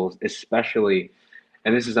principles, especially,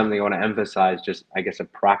 and this is something I want to emphasize, just I guess a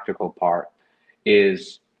practical part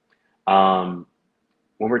is when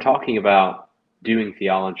we're talking about doing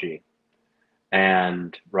theology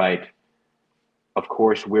and, right, of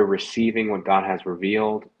course, we're receiving what God has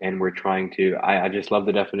revealed, and we're trying to. I just love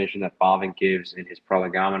the definition that Bavinck gives in his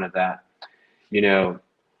Prolegomena that,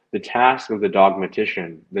 the task of the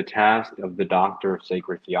dogmatician, the task of the doctor of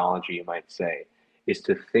sacred theology, you might say, is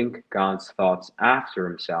to think God's thoughts after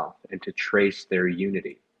himself and to trace their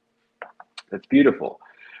unity. That's beautiful,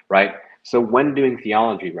 right? So when doing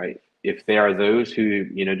theology, right, if there are those who,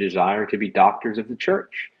 desire to be doctors of the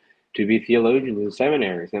church, to be theologians in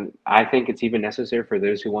seminaries. And I think it's even necessary for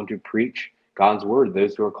those who want to preach God's word,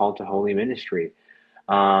 those who are called to holy ministry.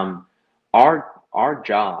 Our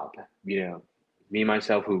job, me,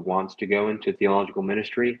 myself, who wants to go into theological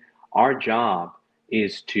ministry, our job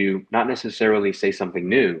is to not necessarily say something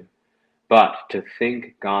new, but to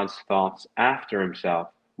think God's thoughts after himself,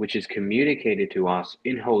 which is communicated to us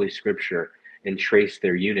in Holy Scripture, and trace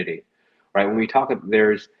their unity. Right? When we talk,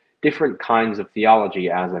 there's different kinds of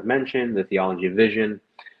theology, as I've mentioned, the theology of vision,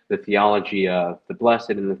 the theology of the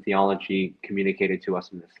blessed, and the theology communicated to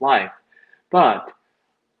us in this life. But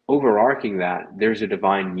overarching that, there's a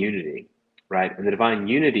divine unity, right? And the divine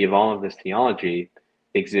unity of all of this theology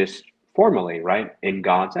exists formally, right? In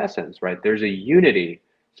God's essence, right? There's a unity.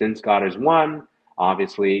 Since God is one,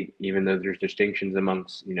 Obviously, even though there's distinctions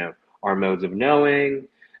amongst, our modes of knowing,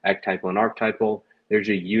 ectypal and archetypal, there's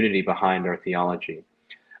a unity behind our theology.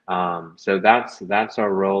 So that's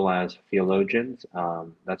our role as theologians.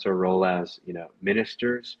 That's our role as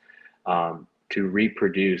ministers, to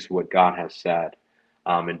reproduce what God has said,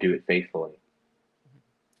 and do it faithfully.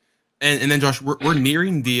 And then Josh, we're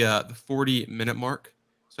nearing the 40-minute mark,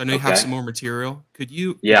 so I know you have Okay. some more material. Could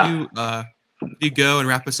you Yeah. go and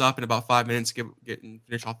wrap us up in about 5 minutes, get and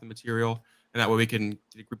finish off the material, and that way we can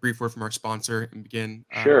get a brief word from our sponsor and begin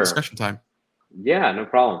Sure. discussion time. Yeah, no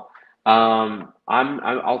problem.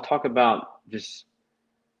 I'll talk about just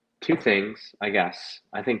two things, I guess.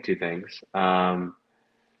 I think two things.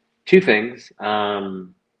 Two things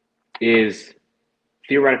is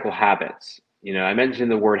theoretical habits. I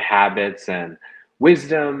mentioned the word habits and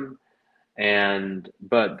wisdom,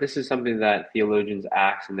 but this is something that theologians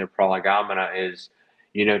ask in their Prolegomena is,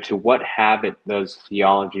 to what habit does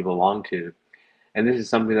theology belong to? And this is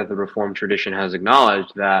something that the Reformed tradition has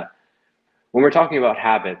acknowledged, that when we're talking about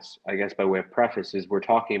habits, I guess by way of preface, is we're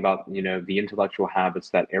talking about, the intellectual habits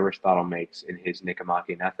that Aristotle makes in his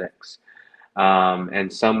Nicomachean Ethics.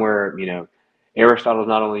 And somewhere, Aristotle is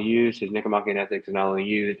not only used, his Nicomachean Ethics is not only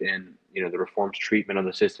used in, the Reform's treatment of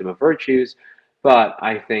the system of virtues, but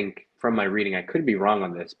I think from my reading, I could be wrong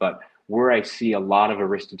on this, but where I see a lot of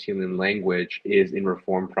Aristotelian language is in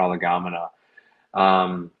Reformed Prolegomena.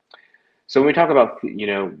 So when we talk about,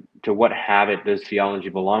 to what habit does theology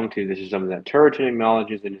belong to, this is something that Turretin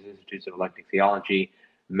acknowledges in his Institutes of Electic Theology.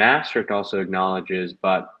 Maastricht also acknowledges,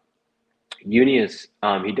 but Unius,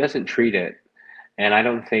 he doesn't treat it. And I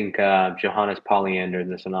don't think Johannes Polyander in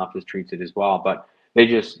the Synopsis treats it as well, but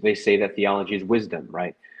they say that theology is wisdom,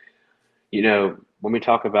 right? When we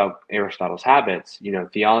talk about Aristotle's habits,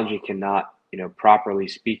 theology cannot, properly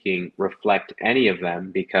speaking, reflect any of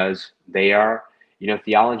them, because they are,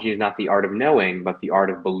 theology is not the art of knowing, but the art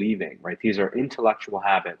of believing, right? These are intellectual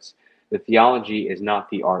habits. The theology is not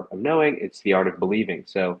the art of knowing, it's the art of believing.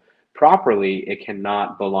 So properly, it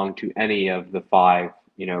cannot belong to any of the five,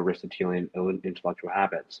 Aristotelian intellectual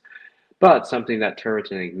habits. But something that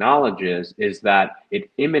Turretin acknowledges is that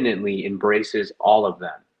it immanently embraces all of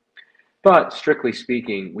them. But strictly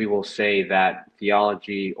speaking, we will say that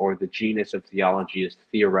theology, or the genus of theology, is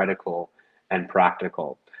theoretical and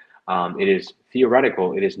practical. It is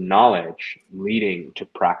theoretical, it is knowledge leading to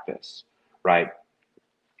practice, right?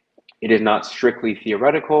 It is not strictly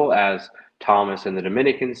theoretical, as Thomas and the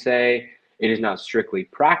Dominicans say. It is not strictly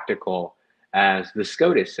practical, as the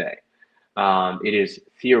Scotus say. It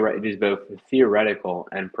is both theoretical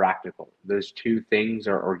and practical. Those two things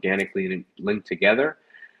are organically linked together.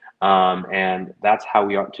 And that's how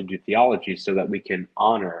we ought to do theology, so that we can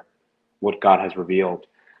honor what God has revealed.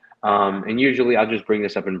 And usually, I'll just bring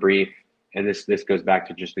this up in brief, and this goes back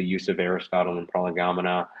to just the use of Aristotle in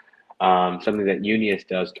Prolegomena. Something that Unius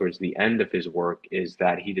does towards the end of his work is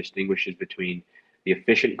that he distinguishes between the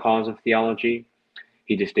efficient cause of theology.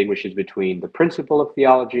 He distinguishes between the principle of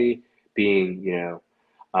theology being,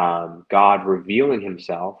 God revealing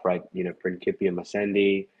himself, right? Principium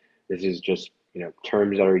ascendi. This is just,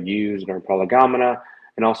 terms that are used in our Prolegomena,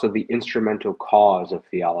 and also the instrumental cause of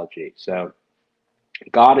theology. So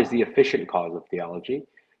God is the efficient cause of theology.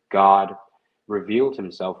 God revealed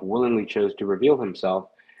himself, willingly chose to reveal himself,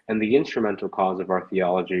 and the instrumental cause of our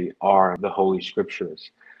theology are the Holy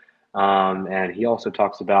Scriptures. And he also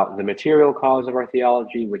talks about the material cause of our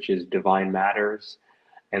theology, which is divine matters,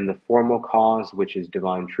 and the formal cause, which is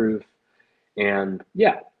divine truth. And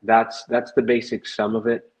yeah, that's the basic sum of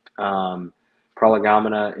it.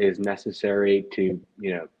 Prolegomena is necessary to,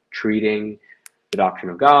 treating the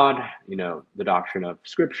doctrine of God, the doctrine of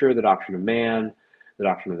Scripture, the doctrine of man, the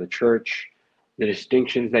doctrine of the church. The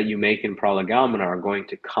distinctions that you make in Prolegomena are going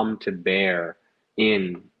to come to bear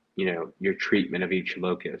in, your treatment of each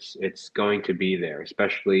locus. It's going to be there.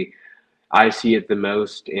 Especially, I see it the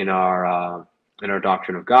most in our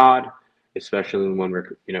doctrine of God, especially when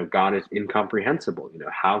we're, God is incomprehensible.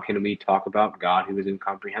 How can we talk about God who is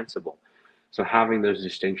incomprehensible? So having those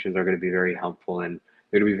distinctions are going to be very helpful, and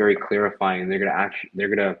they're going to be very clarifying. And they're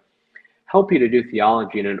going to help you to do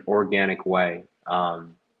theology in an organic way,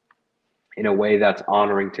 in a way that's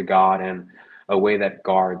honoring to God, and a way that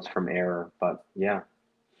guards from error. But yeah.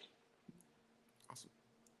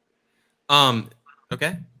 Awesome.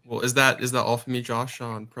 Okay. Well, is that all from me, Josh,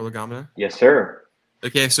 on Prolegomena? Yes, sir.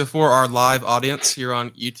 Okay. So for our live audience here on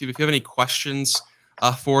YouTube, if you have any questions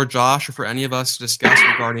for Josh or for any of us to discuss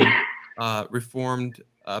regarding Reformed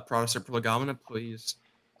Protestant Prolegomena, please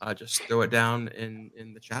just throw it down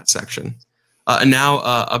in the chat section. And now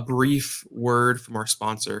a brief word from our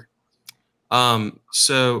sponsor.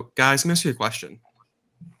 So guys, let me ask you a question.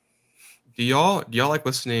 Do y'all like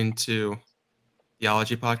listening to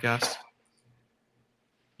theology podcasts?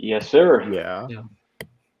 Yes, sir. Yeah.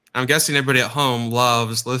 I'm guessing everybody at home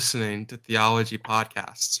loves listening to theology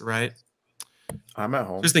podcasts, right? I'm at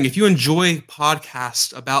home. Just think, if you enjoy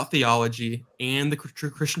podcasts about theology and the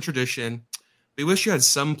Christian tradition, we wish you had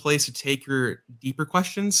some place to take your deeper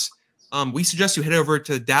questions. We suggest you head over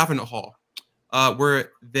to Davenant Hall,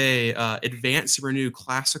 where they advance and renew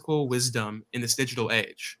classical wisdom in this digital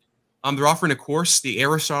age. They're offering a course, the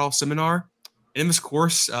Aristotle Seminar. And in this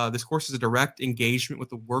course is a direct engagement with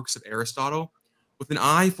the works of Aristotle, with an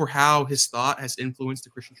eye for how his thought has influenced the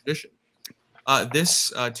Christian tradition.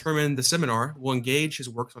 This term in the seminar will engage his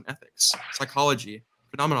works on ethics, psychology,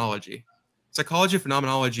 phenomenology. Psychology and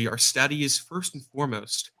phenomenology are studies, first and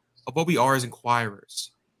foremost, of what we are as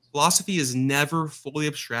inquirers. Philosophy is never fully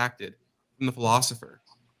abstracted from the philosopher,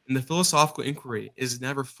 and the philosophical inquiry is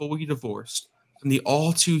never fully divorced from the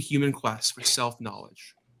all too human quest for self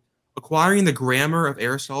knowledge. Acquiring the grammar of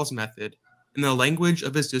Aristotle's method and the language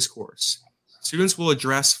of his discourse, students will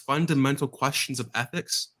address fundamental questions of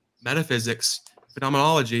ethics, metaphysics,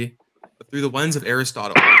 phenomenology, but through the lens of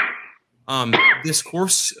Aristotle. This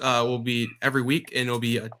course will be every week, and it'll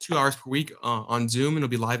be 2 hours per week on Zoom, and it'll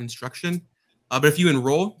be live instruction. But if you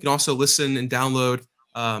enroll, you can also listen and download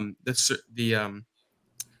the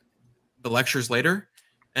lectures later.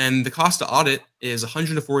 And the cost to audit is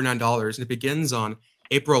 $149, and it begins on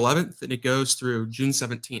April 11th, and it goes through June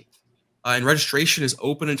 17th. And registration is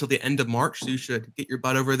open until the end of March, so you should get your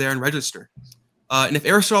butt over there and register. And if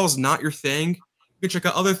Aristotle is not your thing, you can check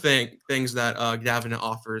out other things that Davenant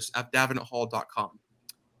offers at davenanthall.com.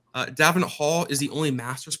 Davenant Hall is the only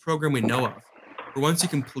master's program we know of, where once you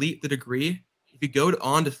complete the degree, if you go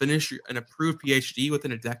on to finish an approved PhD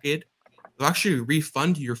within a decade, they'll actually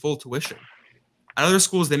refund you your full tuition. At other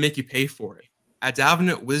schools, they make you pay for it. At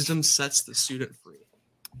Davenant, wisdom sets the student free.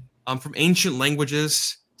 From ancient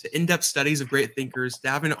languages to in-depth studies of great thinkers,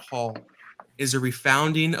 Davenant Hall is a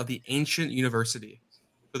refounding of the ancient university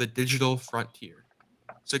for the digital frontier.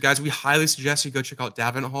 So, guys, we highly suggest you go check out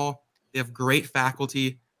Davenant Hall. They have great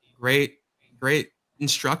faculty, great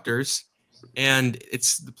instructors, and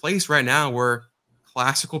it's the place right now where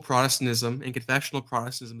classical Protestantism and confessional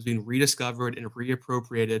Protestantism is being rediscovered and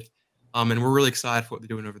reappropriated. And we're really excited for what they're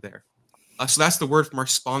doing over there. So that's the word from our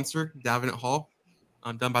sponsor, Davenant Hall,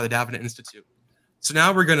 done by the Davenant Institute. So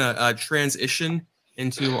now we're going to transition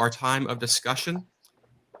into our time of discussion.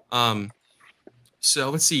 So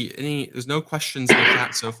let's see. There's no questions in the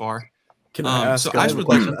chat so far. Can I ask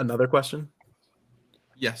another question?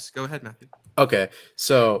 Yes, go ahead, Matthew. Okay,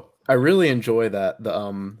 so I really enjoy that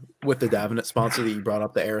with the Davenant sponsor that you brought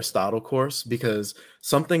up, the Aristotle course, because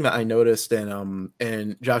something that I noticed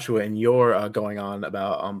in Joshua and your going on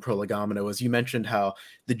about Prolegomena was you mentioned how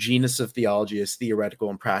the genus of theology is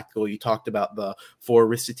theoretical and practical. You talked about the 4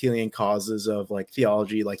 Aristotelian causes of like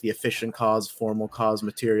theology, like the efficient cause, formal cause,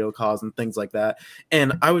 material cause, and things like that.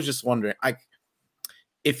 And I was just wondering,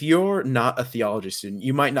 if you're not a theology student,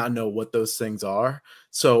 you might not know what those things are.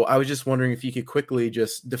 So I was just wondering if you could quickly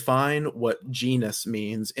just define what genus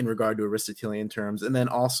means in regard to Aristotelian terms. And then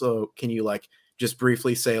also, can you like just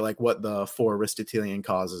briefly say like what the 4 Aristotelian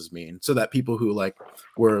causes mean, so that people who like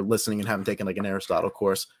were listening and haven't taken like an Aristotle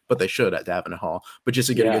course, but they should at Davenant Hall, but just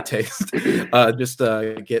to get a good taste, just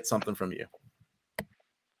get something from you.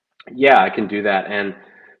 Yeah, I can do that. And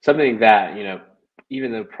something that,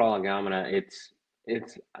 even though Prolegomena, it's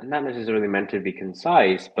not necessarily meant to be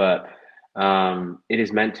concise, but it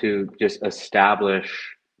is meant to just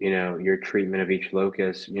establish, your treatment of each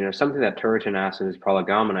locus. Something that Turretin asks in his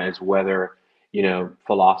Prolegomena is whether,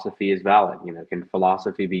 philosophy is valid. Can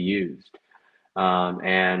philosophy be used?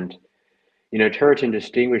 And Turretin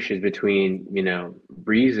distinguishes between,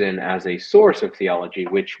 reason as a source of theology,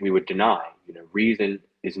 which we would deny. Reason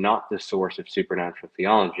is not the source of supernatural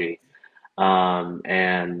theology.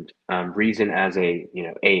 And reason as a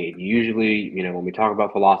aid. Usually, when we talk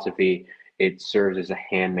about philosophy, it serves as a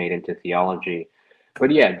handmaid into theology. But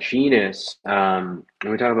yeah, genus. When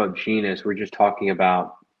we talk about genus, we're just talking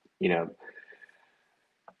about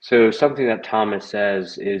So something that Thomas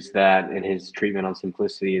says is that in his treatment on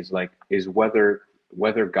simplicity is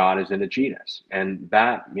whether God is in a genus, and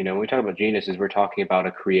that when we talk about genus, we're talking about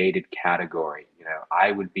a created category.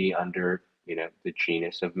 I would be under the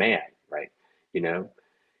genus of man, right?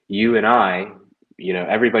 You and I,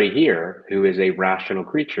 everybody here who is a rational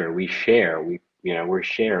creature, we're share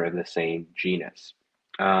in the same genus.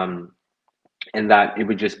 And that it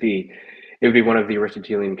would be one of the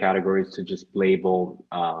Aristotelian categories to just label,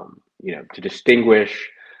 to distinguish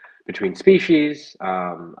between species,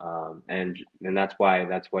 and that's why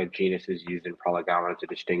genus is used in Prolegomena to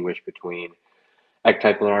distinguish between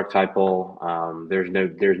ectypal and archetypal.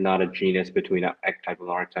 There's not a genus between ectypal and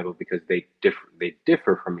archetypal because they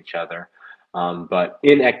differ from each other. But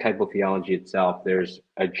in ectypal theology itself, there's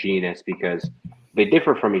a genus because they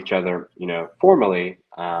differ from each other, formally,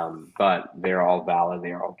 but they're all valid,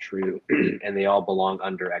 they are all true, and they all belong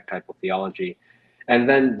under ectypal theology. And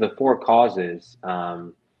then the four causes.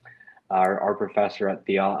 Our professor at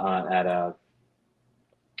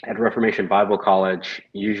Reformation Bible College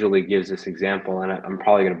usually gives this example, and I'm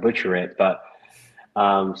probably going to butcher it, but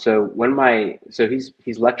so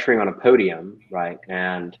he's lecturing on a podium, right?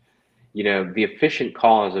 And the efficient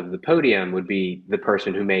cause of the podium would be the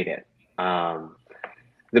person who made it.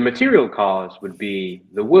 The material cause would be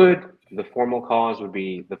the wood, the formal cause would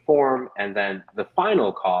be the form, and then the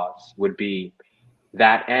final cause would be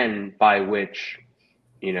that end by which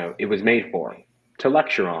it was made for, to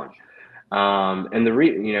lecture on.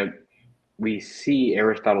 And we see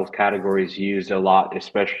Aristotle's categories used a lot,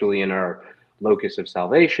 especially in our locus of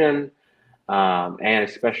salvation, and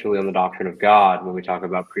especially on the doctrine of God when we talk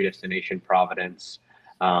about predestination, providence,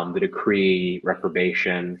 the decree,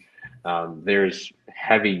 reprobation. There's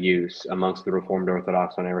heavy use amongst the Reformed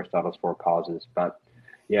Orthodox on Aristotle's four causes. But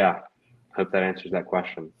yeah, hope that answers that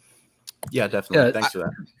question. Yeah, definitely. Thanks for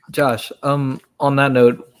that. Josh, on that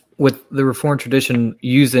note, with the Reformed tradition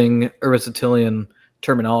using Aristotelian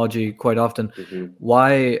terminology quite often, Mm-hmm.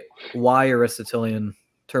 why Aristotelian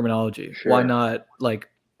terminology? Sure. Why not like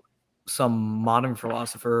some modern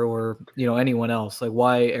philosopher or anyone else? Like,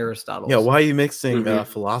 why Aristotle? Yeah, why are you mixing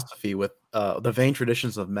Mm-hmm. philosophy with the vain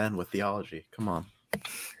traditions of men with theology? Come on.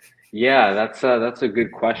 Yeah, that's a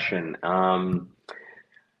good question.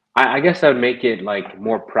 I guess I would make it like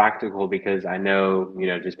more practical because I know,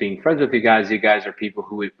 just being friends with you guys are people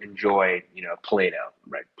who enjoy, Plato,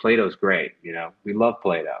 right? Plato's great, we love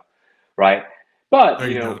Plato, right? But, No,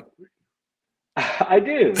 you don't. I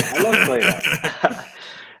do. I love Plato.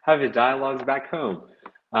 Have his dialogues back home.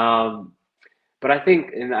 But I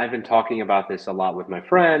think, and I've been talking about this a lot with my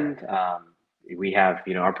friend. We have,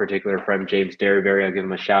 our particular friend, James Derryberry, I'll give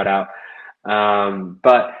him a shout out.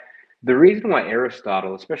 But the reason why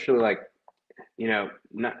Aristotle, especially like, I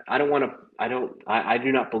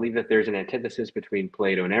do not believe that there's an antithesis between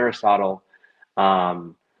Plato and Aristotle.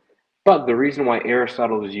 But the reason why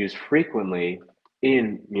Aristotle is used frequently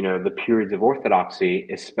in, the periods of orthodoxy,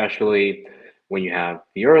 especially when you have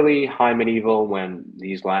the early high medieval, when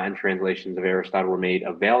these Latin translations of Aristotle were made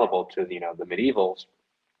available to, the medievals,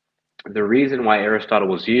 the reason why Aristotle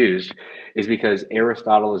was used is because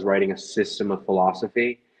Aristotle is writing a system of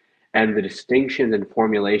philosophy, and the distinctions and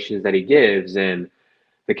formulations that he gives in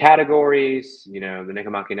the categories, the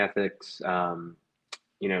Nicomachean Ethics,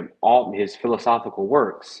 all his philosophical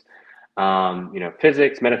works,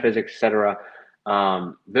 physics, metaphysics, etc.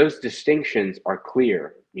 Those distinctions are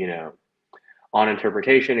clear, on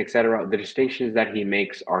interpretation, etc. The distinctions that he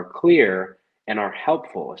makes are clear and are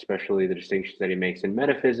helpful, especially the distinctions that he makes in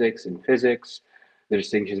metaphysics and physics, the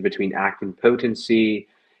distinctions between act and potency,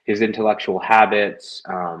 his intellectual habits,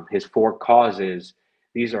 his four causes.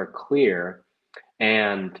 These are clear.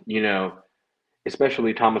 And,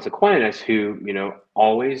 especially Thomas Aquinas, who,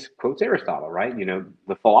 always quotes Aristotle, right?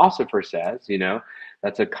 The philosopher says,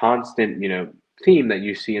 that's a constant, theme that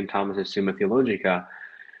you see in Thomas's Summa Theologica.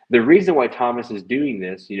 The reason why Thomas is doing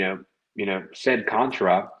this, sed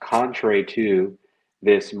contrary to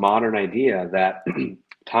this modern idea that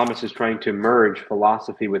Thomas is trying to merge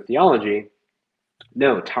philosophy with theology.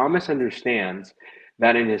 No, Thomas understands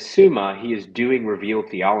that in his Summa, he is doing revealed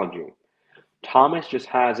theology. Thomas just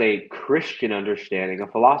has a Christian understanding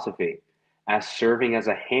of philosophy as serving as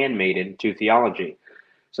a handmaiden to theology.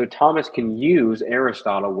 So Thomas can use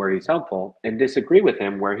Aristotle where he's helpful and disagree with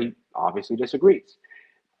him where he obviously disagrees.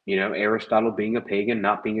 Aristotle being a pagan,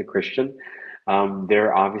 not being a Christian, there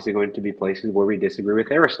are obviously going to be places where we disagree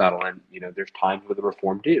with Aristotle, and there's times where the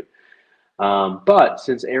Reformed do. But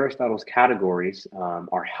since Aristotle's categories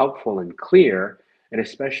are helpful and clear, and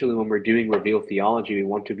especially when we're doing revealed theology, we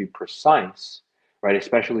want to be precise, right?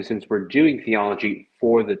 Especially since we're doing theology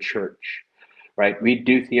for the church, right? We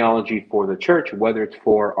do theology for the church, whether it's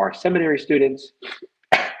for our seminary students,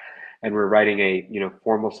 and we're writing a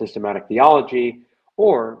formal systematic theology,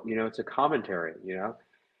 or it's a commentary.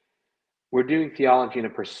 We're doing theology in a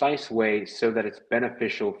precise way so that it's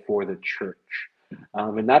beneficial for the church.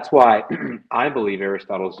 And that's why I believe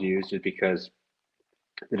Aristotle's used, is because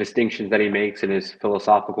the distinctions that he makes in his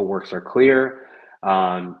philosophical works are clear.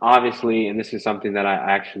 Obviously, and this is something that I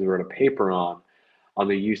actually wrote a paper on, on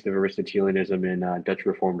the use of Aristotelianism in Dutch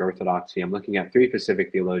Reformed Orthodoxy. I'm looking at 3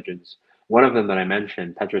 Pacific theologians. One of them that I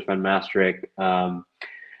mentioned, Petrus van Maastricht,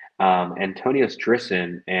 Antonius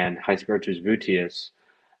Drissen, and Hyspertus Vutius,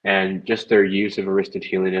 and just their use of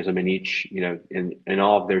Aristotelianism in each, in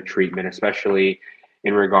all of their treatment, especially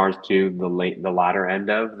in regards to the latter end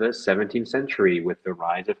of the 17th century with the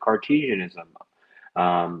rise of Cartesianism.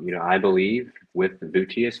 I believe with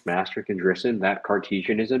Vutius, Maastricht, and Drissen that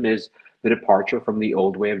Cartesianism is the departure from the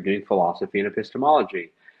old way of doing philosophy and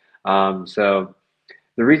epistemology. So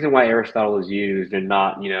the reason why Aristotle is used and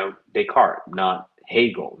not, Descartes, not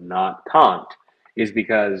Hegel, not Kant, is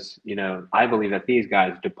because, I believe that these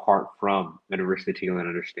guys depart from an Aristotelian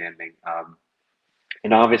understanding.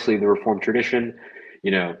 And obviously the Reformed tradition,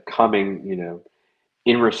 coming,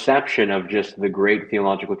 in reception of just the great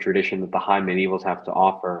theological tradition that the high medievals have to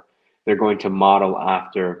offer, they're going to model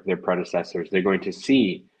after their predecessors. They're going to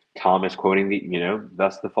see Thomas quoting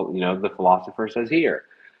thus the philosopher says here.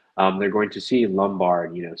 They're going to see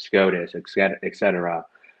Lombard, Scotus, etc.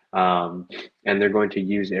 And they're going to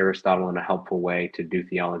use Aristotle in a helpful way to do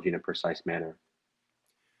theology in a precise manner.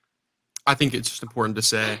 I think it's just important to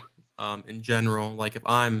say, in general, like if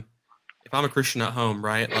I'm a Christian at home,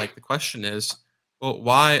 right? Like the question is, well,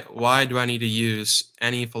 why do I need to use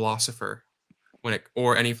any philosopher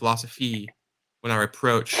or any philosophy when I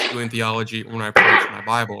approach doing theology or when I approach my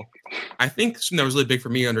Bible? I think something that was really big for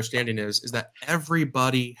me understanding is that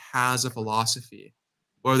everybody has a philosophy,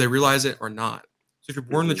 whether they realize it or not. So if you're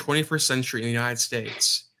born in the 21st century in the United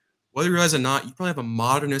States, whether you realize it or not, you probably have a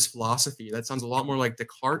modernist philosophy that sounds a lot more like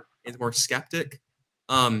Descartes and more skeptic,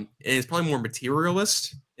 and it's probably more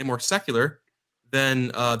materialist and more secular than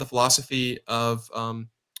the philosophy of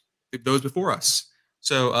those before us.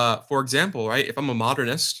 So, for example, right, if I'm a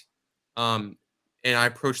modernist and I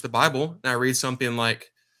approach the Bible and I read something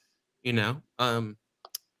like,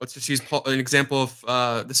 let's just use an example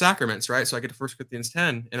of the sacraments, right? So I get to 1 Corinthians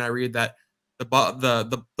 10 and I read that the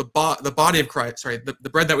body of Christ, sorry, the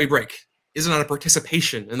bread that we break is not a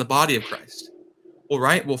participation in the body of Christ. Well,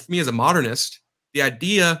 right? Well, for me as a modernist, the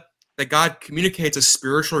idea that God communicates a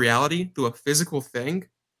spiritual reality through a physical thing,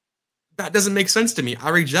 that doesn't make sense to me. I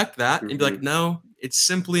reject that and be like, no, it's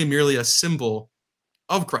simply merely a symbol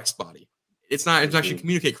of Christ's body. It's not actually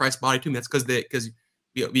communicate Christ's body to me. That's because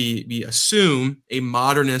we assume a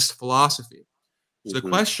modernist philosophy. So the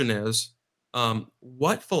question is,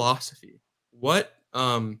 what philosophy, what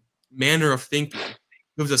manner of thinking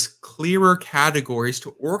gives us clearer categories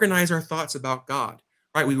to organize our thoughts about God?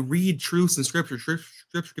 Right? We read truths in Scripture.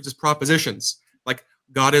 Scripture gives us propositions like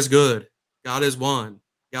God is good, God is one,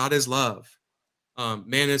 God is love,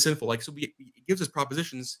 man is sinful. Like, so it gives us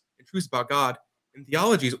propositions and truths about God, and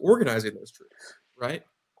theology is organizing those truths, right?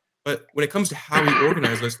 But when it comes to how we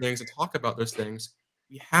organize those things and talk about those things,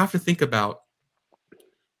 we have to think about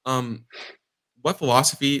what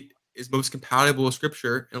philosophy is most compatible with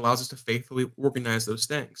Scripture and allows us to faithfully organize those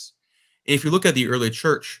things. And if you look at the early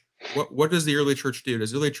church, what does the early church do?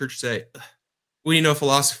 Does the early church say, we need no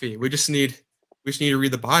philosophy, we just need to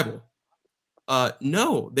read the Bible?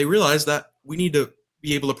 No, they realize that we need to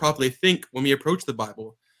be able to properly think when we approach the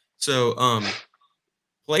Bible. So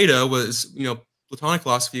Plato was, Platonic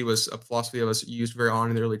philosophy was a philosophy that was used very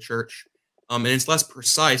on in the early church. And it's less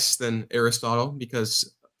precise than Aristotle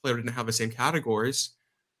because Plato didn't have the same categories.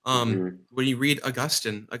 When you read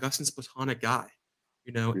Augustine's a Platonic guy,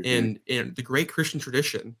 and the great Christian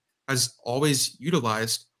tradition has always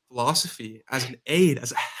utilized philosophy as an aid,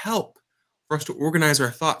 as a help for us to organize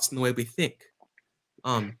our thoughts in the way we think.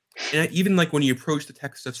 And even like when you approach the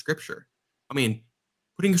text of Scripture, I mean,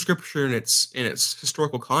 putting Scripture in its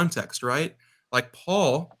historical context, right? Like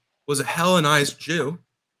Paul was a Hellenized Jew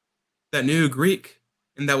that knew Greek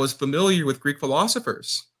and that was familiar with Greek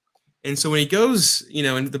philosophers. And so when he goes,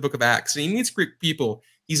 into the book of Acts and he meets Greek people,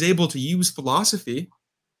 he's able to use philosophy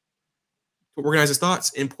to organize his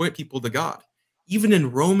thoughts and point people to God. Even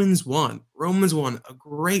in Romans 1, a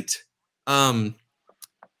great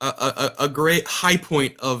a great high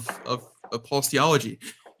point of Paul's theology,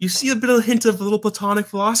 you see a bit of a hint of a little Platonic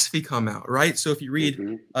philosophy come out, right? So if you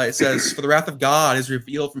read, it says, "For the wrath of God is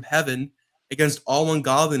revealed from heaven against all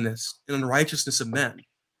ungodliness and unrighteousness of men,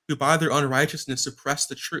 who by their unrighteousness suppress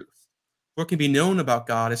the truth. What can be known about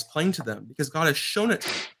God is plain to them, because God has shown it to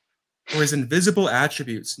them. For his invisible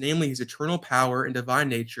attributes, namely his eternal power and divine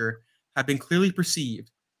nature, have been clearly perceived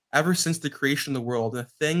ever since the creation of the world and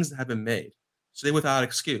the things that have been made, so they without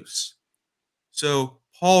excuse." So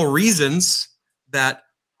Paul reasons that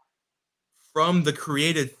from the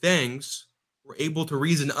created things, we're able to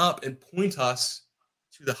reason up and point us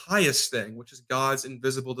to the highest thing, which is God's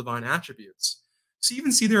invisible divine attributes. So you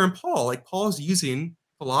even see there in Paul, like Paul's using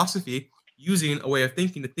philosophy, using a way of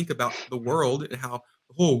thinking to think about the world and how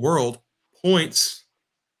the whole world points,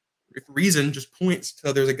 if reason just points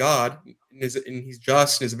to there's a God and he's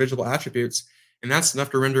just in his visible attributes, and that's enough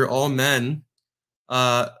to render all men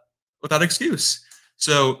without excuse.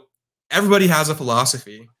 So everybody has a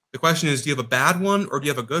philosophy. The question is, do you have a bad one or do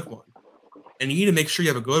you have a good one? And you need to make sure you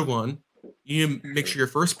have a good one. You need to make sure your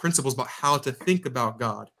first principles about how to think about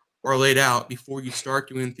God are laid out before you start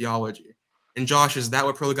doing theology. And Josh, is that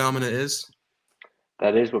what Prolegomena is?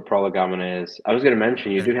 That is what Prolegomena is. I was going to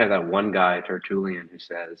mention, you Okay. do have that one guy, Tertullian, who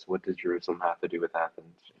says, what does Jerusalem have to do with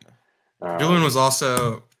Athens? Tertullian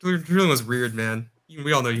was weird, man.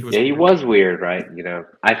 We all know he was Yeah, he weird. was weird, right?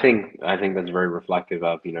 I think that's very reflective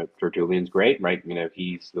of, Tertullian's great, right?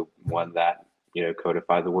 He's the one that,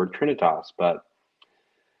 codified the word Trinitas, but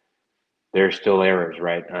there's still errors,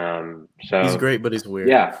 right? So He's great, but he's weird.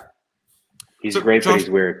 Yeah. He's So, great, Josh, but he's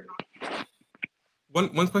weird.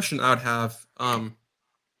 One question I would have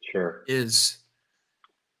Sure. is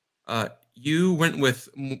you went with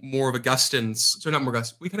more of Augustine's, so not more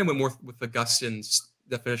Augustine, we kind of went more with Augustine's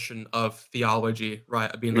definition of theology, right?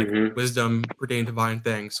 Being like wisdom pertaining to divine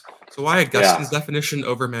things. So why Augustine's definition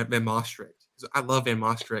over Van Maastricht? Because I love Van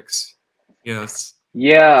Maastricht's, it's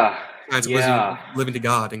wisdom, living to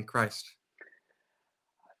God in Christ.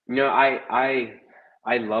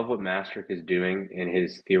 I love what Maastricht is doing in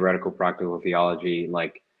his theoretical practical theology,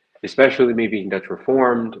 like especially me being Dutch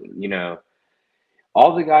Reformed,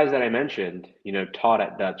 all the guys that I mentioned, taught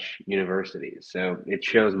at Dutch universities. So it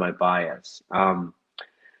shows my bias.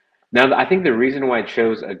 Now, I think the reason why I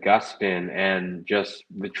chose Augustine and just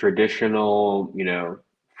the traditional,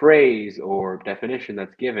 phrase or definition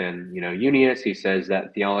that's given, Unius, he says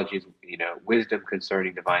that theology is, wisdom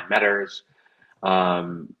concerning divine matters.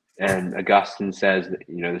 And Augustine says,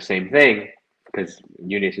 the same thing because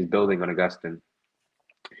Unius is building on Augustine.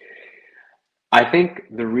 I think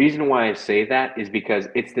the reason why I say that is because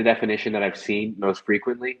it's the definition that I've seen most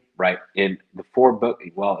frequently, right? In the four books,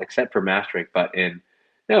 well, except for Maastricht, but in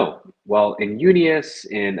Unius,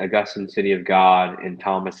 in Augustine's City of God, in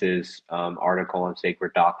Thomas's article on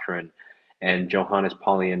sacred doctrine, and Johannes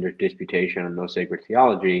Polyander's disputation on no sacred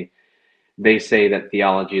theology, they say that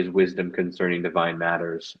theology is wisdom concerning divine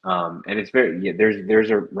matters. And it's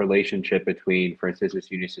there's a relationship between Franciscus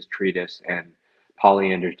Unius's treatise and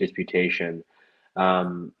Polyander's disputation.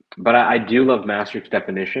 But I do love Maastricht's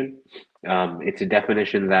definition. It's a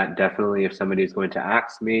definition that definitely, if somebody is going to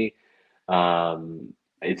ask me,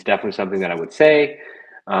 it's definitely something that I would say.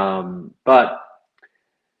 But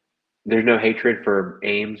there's no hatred for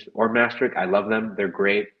Ames or Maastricht. I love them. They're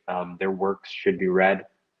great. Their works should be read.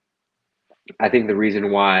 I think the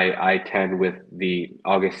reason why I tend with the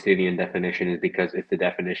Augustinian definition is because it's the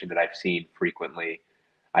definition that I've seen frequently.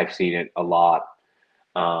 I've seen it a lot.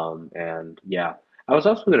 And yeah, I was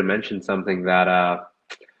also going to mention something that,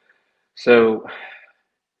 so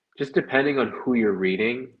just depending on who you're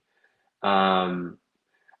reading,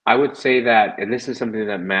 I would say that, and this is something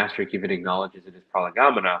that Maastricht even acknowledges in his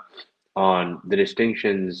Prolegomena, on the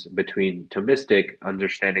distinctions between Thomistic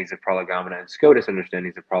understandings of Prolegomena and Scotus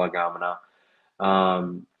understandings of Prolegomena.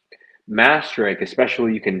 Maastricht,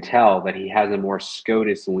 especially, you can tell that he has a more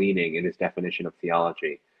Scotus leaning in his definition of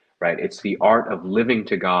theology, right? It's the art of living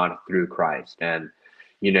to God through Christ. And,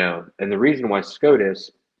 and the reason why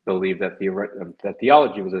Scotus believed that that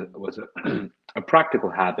theology was a practical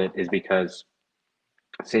habit is because,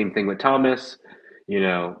 same thing with Thomas,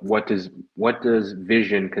 what does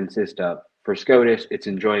vision consist of? For Scotus, it's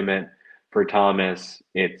enjoyment. For Thomas,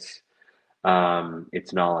 it's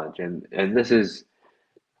knowledge. And this is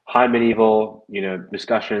high medieval,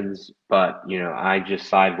 discussions, but, I just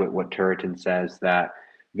side with what Turretin says, that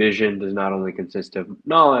vision does not only consist of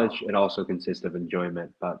knowledge, it also consists of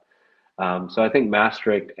enjoyment. But so I think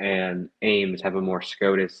Maastricht and Ames have a more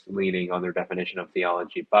Scotus leaning on their definition of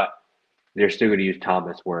theology, but they're still going to use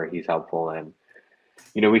Thomas where he's helpful. And,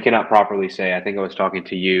 we cannot properly say, I think I was talking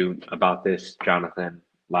to you about this, Jonathan,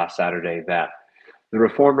 last Saturday, that the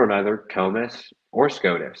Reformed are neither Thomas or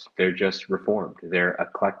Scotus. They're just Reformed. They're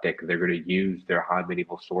eclectic. They're going to use their high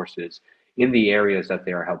medieval sources in the areas that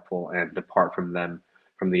they are helpful and depart from them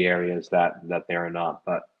from the areas that they are not.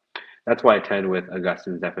 But that's why I tend with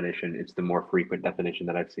Augustine's definition. It's the more frequent definition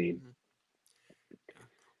that I've seen.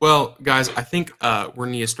 Well, guys, I think we're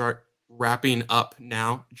going to start wrapping up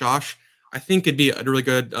now. Josh, I think it'd be really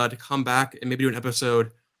good to come back and maybe do an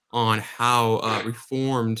episode on how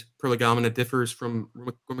Reformed Prolegomena differs from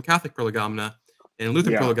a Catholic Prolegomena and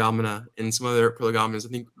Lutheran Prolegomena and some other Prolegomenas. I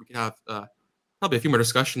think we can have probably a few more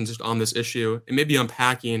discussions just on this issue and maybe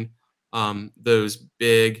unpacking those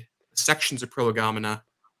big sections of Prolegomena,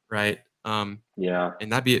 right? Yeah.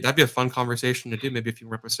 And that'd be a fun conversation to do. Maybe a few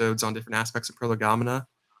more episodes on different aspects of Prolegomena,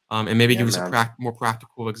 and maybe Yeah, give us man. some more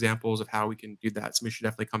practical examples of how we can do that. So we should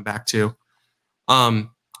definitely come back to.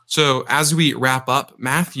 So as we wrap up,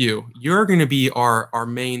 Matthew, you're going to be our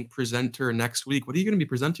main presenter next week. What are you going to be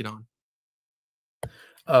presenting on?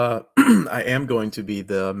 I am going to be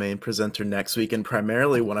the main presenter next week, and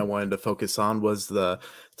primarily what I wanted to focus on was the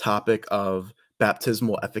topic of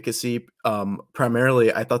baptismal efficacy.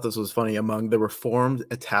 Primarily, I thought this was funny among the Reformed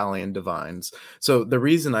Italian divines. So the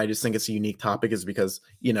reason I just think it's a unique topic is because,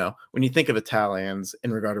 you know, when you think of Italians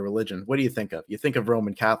in regard to religion, what do you think of? You think of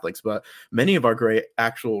Roman Catholics, but many of our great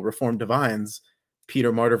actual Reformed divines,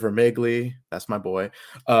 Peter Martyr Vermigli, that's my boy,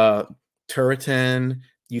 Turretin,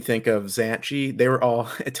 you think of Zanchi, they were all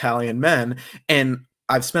Italian men. And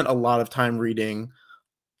I've spent a lot of time reading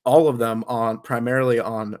all of them on primarily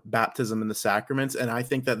on baptism and the sacraments. And I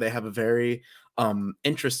think that they have a very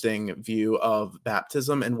interesting view of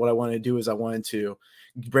baptism. And what I wanted to do is I wanted to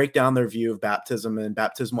break down their view of baptism and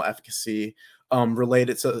baptismal efficacy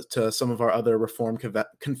related to some of our other Reformed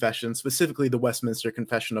confessions, specifically the Westminster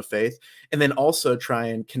Confession of Faith, and then also try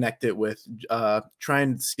and connect it with, try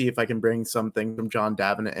and see if I can bring something from John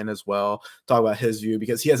Davenant in as well, talk about his view,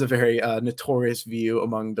 because he has a very notorious view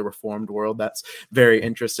among the Reformed world that's very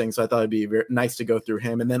interesting. So I thought it'd be very nice to go through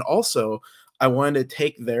him. And then also I wanted to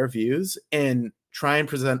take their views and try and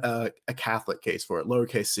present a Catholic case for it,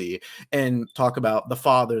 lowercase c, and talk about the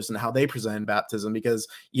fathers and how they present baptism. Because,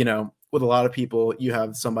 you know, with a lot of people, you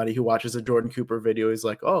have somebody who watches a Jordan Cooper video, he's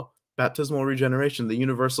like, oh, baptismal regeneration, the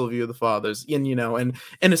universal view of the fathers. And, you know, and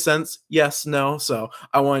in a sense, yes, no. So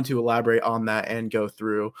I wanted to elaborate on that and go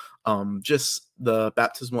through just the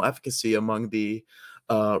baptismal efficacy among the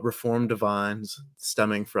Reformed divines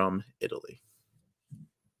stemming from Italy.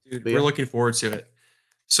 Dude, we're looking forward to it.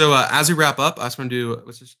 So as we wrap up, I just want to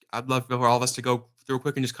do, I'd love for all of us to go through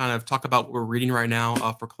quick and just kind of talk about what we're reading right now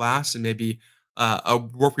for class, and maybe a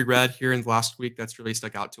work we read here in the last week that's really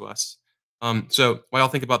stuck out to us. So while y'all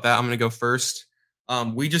think about that, I'm going to go first.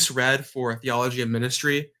 We just read for Theology and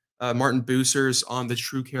Ministry, Martin Bucer's On the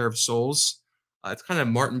True Care of Souls. It's kind of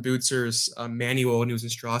Martin Bucer's manual when he was in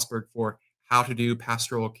Strasbourg for how to do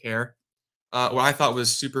pastoral care. What I thought was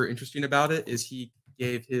super interesting about it is he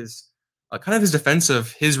gave his kind of his defense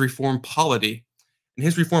of his Reformed polity. And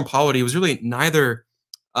his Reformed polity was really neither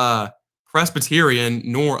Presbyterian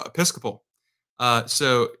nor Episcopal.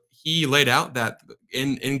 So he laid out that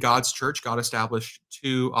in God's church, God established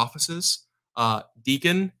two offices,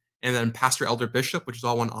 deacon and then pastor, elder, bishop, which is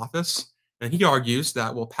all one office. And he argues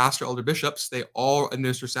that, well, pastor, elder, bishops, they all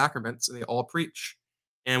administer sacraments and they all preach.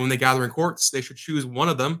 And when they gather in courts, they should choose one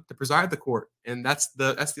of them to preside the court. And that's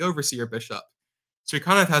the overseer bishop. So he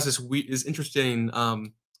kind of has this interesting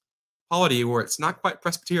polity where it's not quite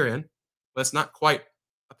Presbyterian, but it's not quite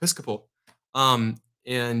Episcopal.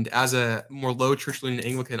 And as a more low church leaning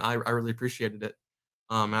Anglican, I really appreciated it.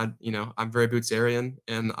 I'm very Bootsarian,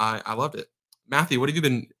 and I loved it. Matthew, what have you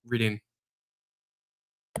been reading?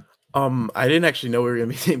 I didn't actually know we were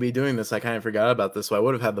going to be doing this. I kind of forgot about this, so I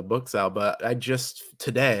would have had the books out. But I just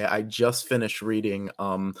finished reading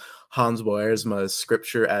Hans Boersma's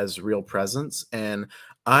Scripture as Real Presence, and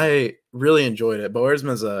I really enjoyed it.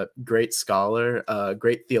 Boersma is a great scholar, a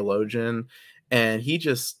great theologian, and he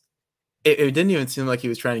just it didn't even seem like he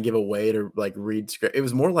was trying to give a way to like read script. It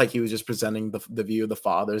was more like he was just presenting the view of the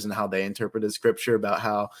fathers and how they interpreted Scripture, about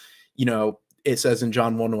how, you know, it says in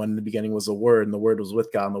John 1:1, in the beginning was the Word, and the Word was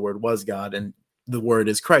with God, and the Word was God, and the Word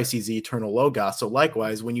is Christ. He's the eternal Logos. So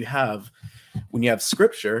likewise, when you have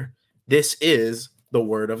Scripture, this is the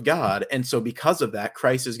Word of God. And so because of that,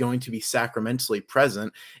 Christ is going to be sacramentally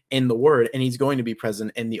present in the Word, and he's going to be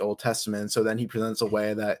present in the Old Testament. So then he presents a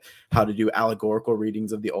way that how to do allegorical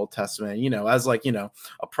readings of the Old Testament. You know, as like, you know,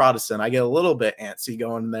 a Protestant, I get a little bit antsy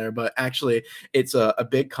going there, but actually it's a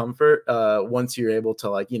big comfort once you're able to,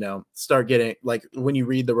 like, you know, start getting, like, when you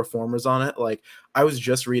read the Reformers on it. Like, I was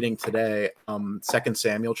just reading today 2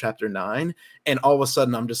 Samuel chapter 9, and all of a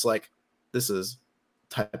sudden I'm just like, this is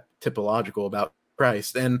typological about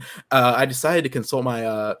Christ. And I decided to consult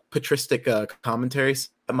my patristic commentaries,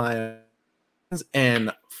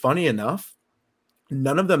 and funny enough,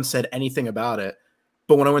 none of them said anything about it.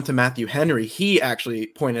 But when I went to Matthew Henry, he actually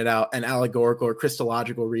pointed out an allegorical or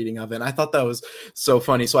Christological reading of it. And I thought that was so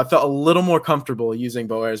funny. So I felt a little more comfortable using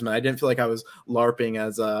Boersma. I didn't feel like I was LARPing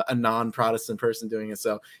as a non-Protestant person doing it.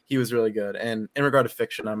 So he was really good. And in regard to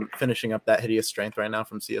fiction, I'm finishing up That Hideous Strength right now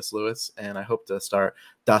from C.S. Lewis. And I hope to start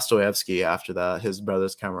Dostoevsky after that, his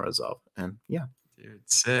Brothers Karamazov. And yeah. Dude,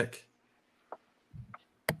 sick.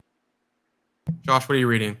 Josh, what are you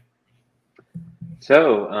reading?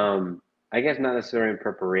 So, I guess not necessarily in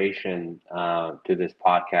preparation to this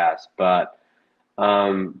podcast, but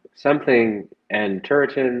something, and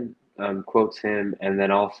Turretin quotes him, and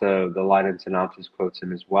then also the Leiden Synopsis quotes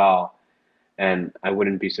him as well. And I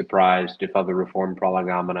wouldn't be surprised if other Reformed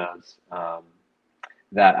Prolegomenas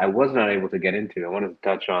that I was not able to get into. I wanted to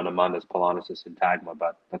touch on Amandus Paulinus Syntagma,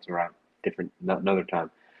 but that's around another time.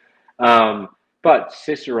 But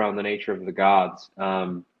Cicero on the Nature of the Gods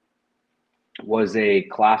was a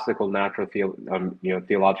classical natural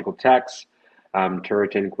theological text.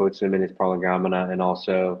 Turretin quotes him in his Prolegomena, and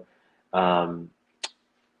also the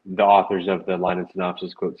authors of the Leiden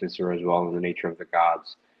Synopsis quote Cicero as well in the Nature of the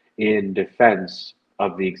Gods in defense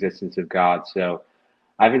of the existence of God. So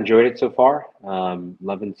I've enjoyed it so far.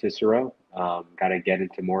 Loving Cicero. Got to get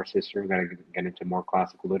into more Cicero. Got to get into more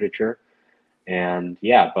classical literature. And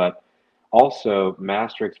yeah, but also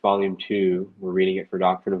Maastricht Volume 2, we're reading it for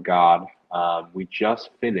Doctrine of God. We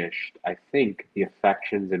just finished, I think, The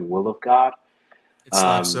Affections and Will of God. It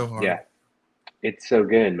slaps so hard. Yeah, it's so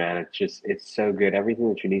good, man. It's so good. Everything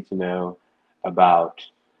that you need to know about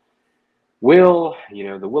will,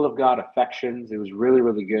 the will of God, affections. It was really,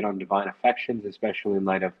 really good on divine affections, especially in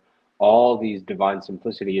light of all these divine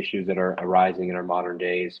simplicity issues that are arising in our modern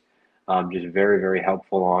days. Just very, very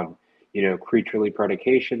helpful on, creaturely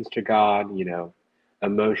predications to God,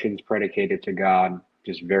 emotions predicated to God.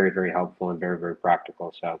 Just very, very helpful and very, very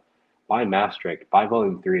practical. So buy Maastricht, buy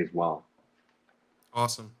Volume 3 as well.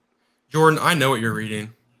 Awesome. Jordan, I know what you're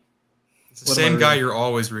reading. It's the same guy you're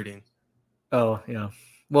always reading. Oh, yeah.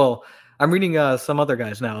 Well, I'm reading some other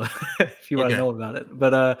guys now, if you want to know about it.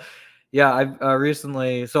 But yeah, I've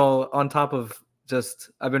recently, so on top of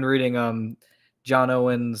I've been reading John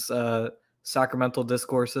Owen's Sacramental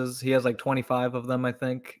Discourses. He has like 25 of them, I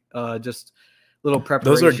think. Just little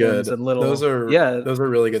preparations. Those are good. And little, those are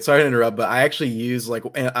really good. Sorry to interrupt, but I actually use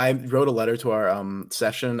I wrote a letter to our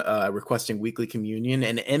session requesting weekly communion,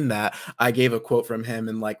 and in that I gave a quote from him.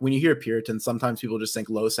 And like when you hear Puritan, sometimes people just think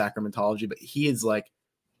low sacramentology, but he is like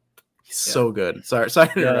he's so good. Sorry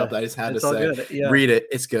to interrupt. I just had to say, read it.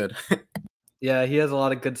 It's good. Yeah, he has a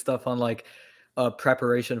lot of good stuff on like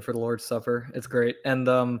preparation for the Lord's Supper. It's great.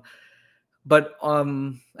 And but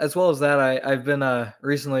as well as that, I've been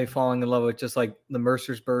recently falling in love with just like the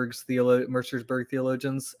Mercersburg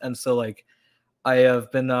theologians, and so like I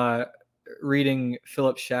have been reading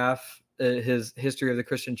Philip Schaff, his History of the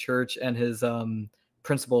Christian Church, and his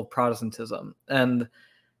Principle of Protestantism, and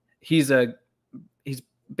he's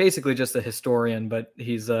basically just a historian, but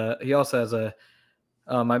he also has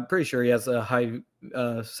I'm pretty sure he has a high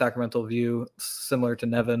sacramental view similar to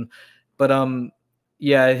Nevin, but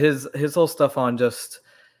yeah, his whole stuff on just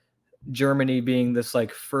Germany being this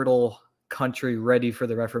like fertile country ready for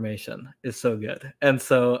the Reformation is so good. And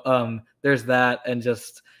so there's that, and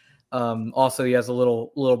just also he has a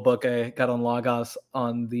little book I got on Logos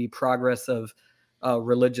on the progress of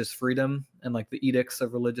religious freedom and like the edicts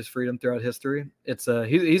of religious freedom throughout history. It's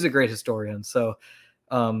he's a great historian. So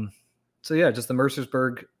yeah, just the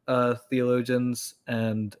Mercersburg theologians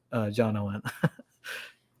and John Owen.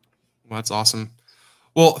 Well, that's awesome.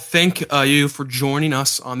 Well, thank you for joining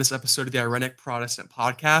us on this episode of the Irenic Protestant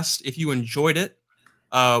Podcast. If you enjoyed it,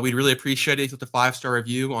 we'd really appreciate it if you left a 5-star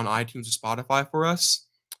review on iTunes or Spotify for us.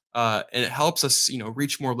 And it helps us,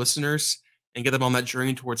 reach more listeners and get them on that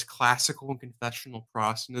journey towards classical and confessional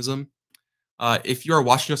Protestantism. If you are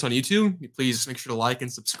watching us on YouTube, please make sure to like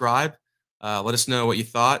and subscribe. Let us know what you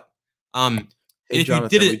thought. Hey, if Jonathan,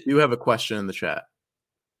 you did it, we do have a question in the chat.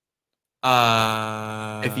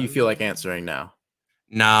 If you feel like answering now.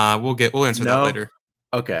 Nah, we'll answer that later.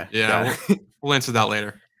 Okay. Yeah, we'll answer that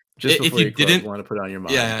later. Just before if you didn't want to put it on your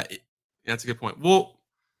mind. Yeah, that's a good point. We'll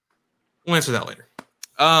answer that later.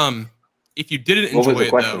 If you didn't enjoy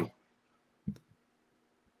it though.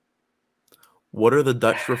 What are the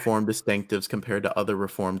Dutch Reformed distinctives compared to other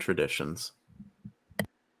Reformed traditions?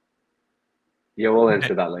 Yeah, we'll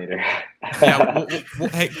answer that later. Yeah,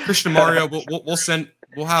 hey, Christian Mario,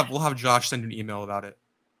 we'll have Josh send an email about it.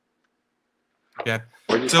 Okay.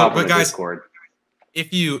 But guys, Discord.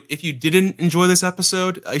 if you didn't enjoy this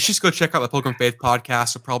episode, you should just go check out the Pilgrim Faith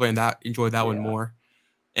podcast. You'll probably enjoy that one more.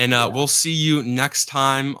 And we'll see you next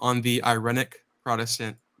time on the Irenic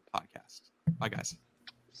Protestant Podcast. Bye, guys.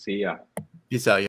 See ya. Peace out.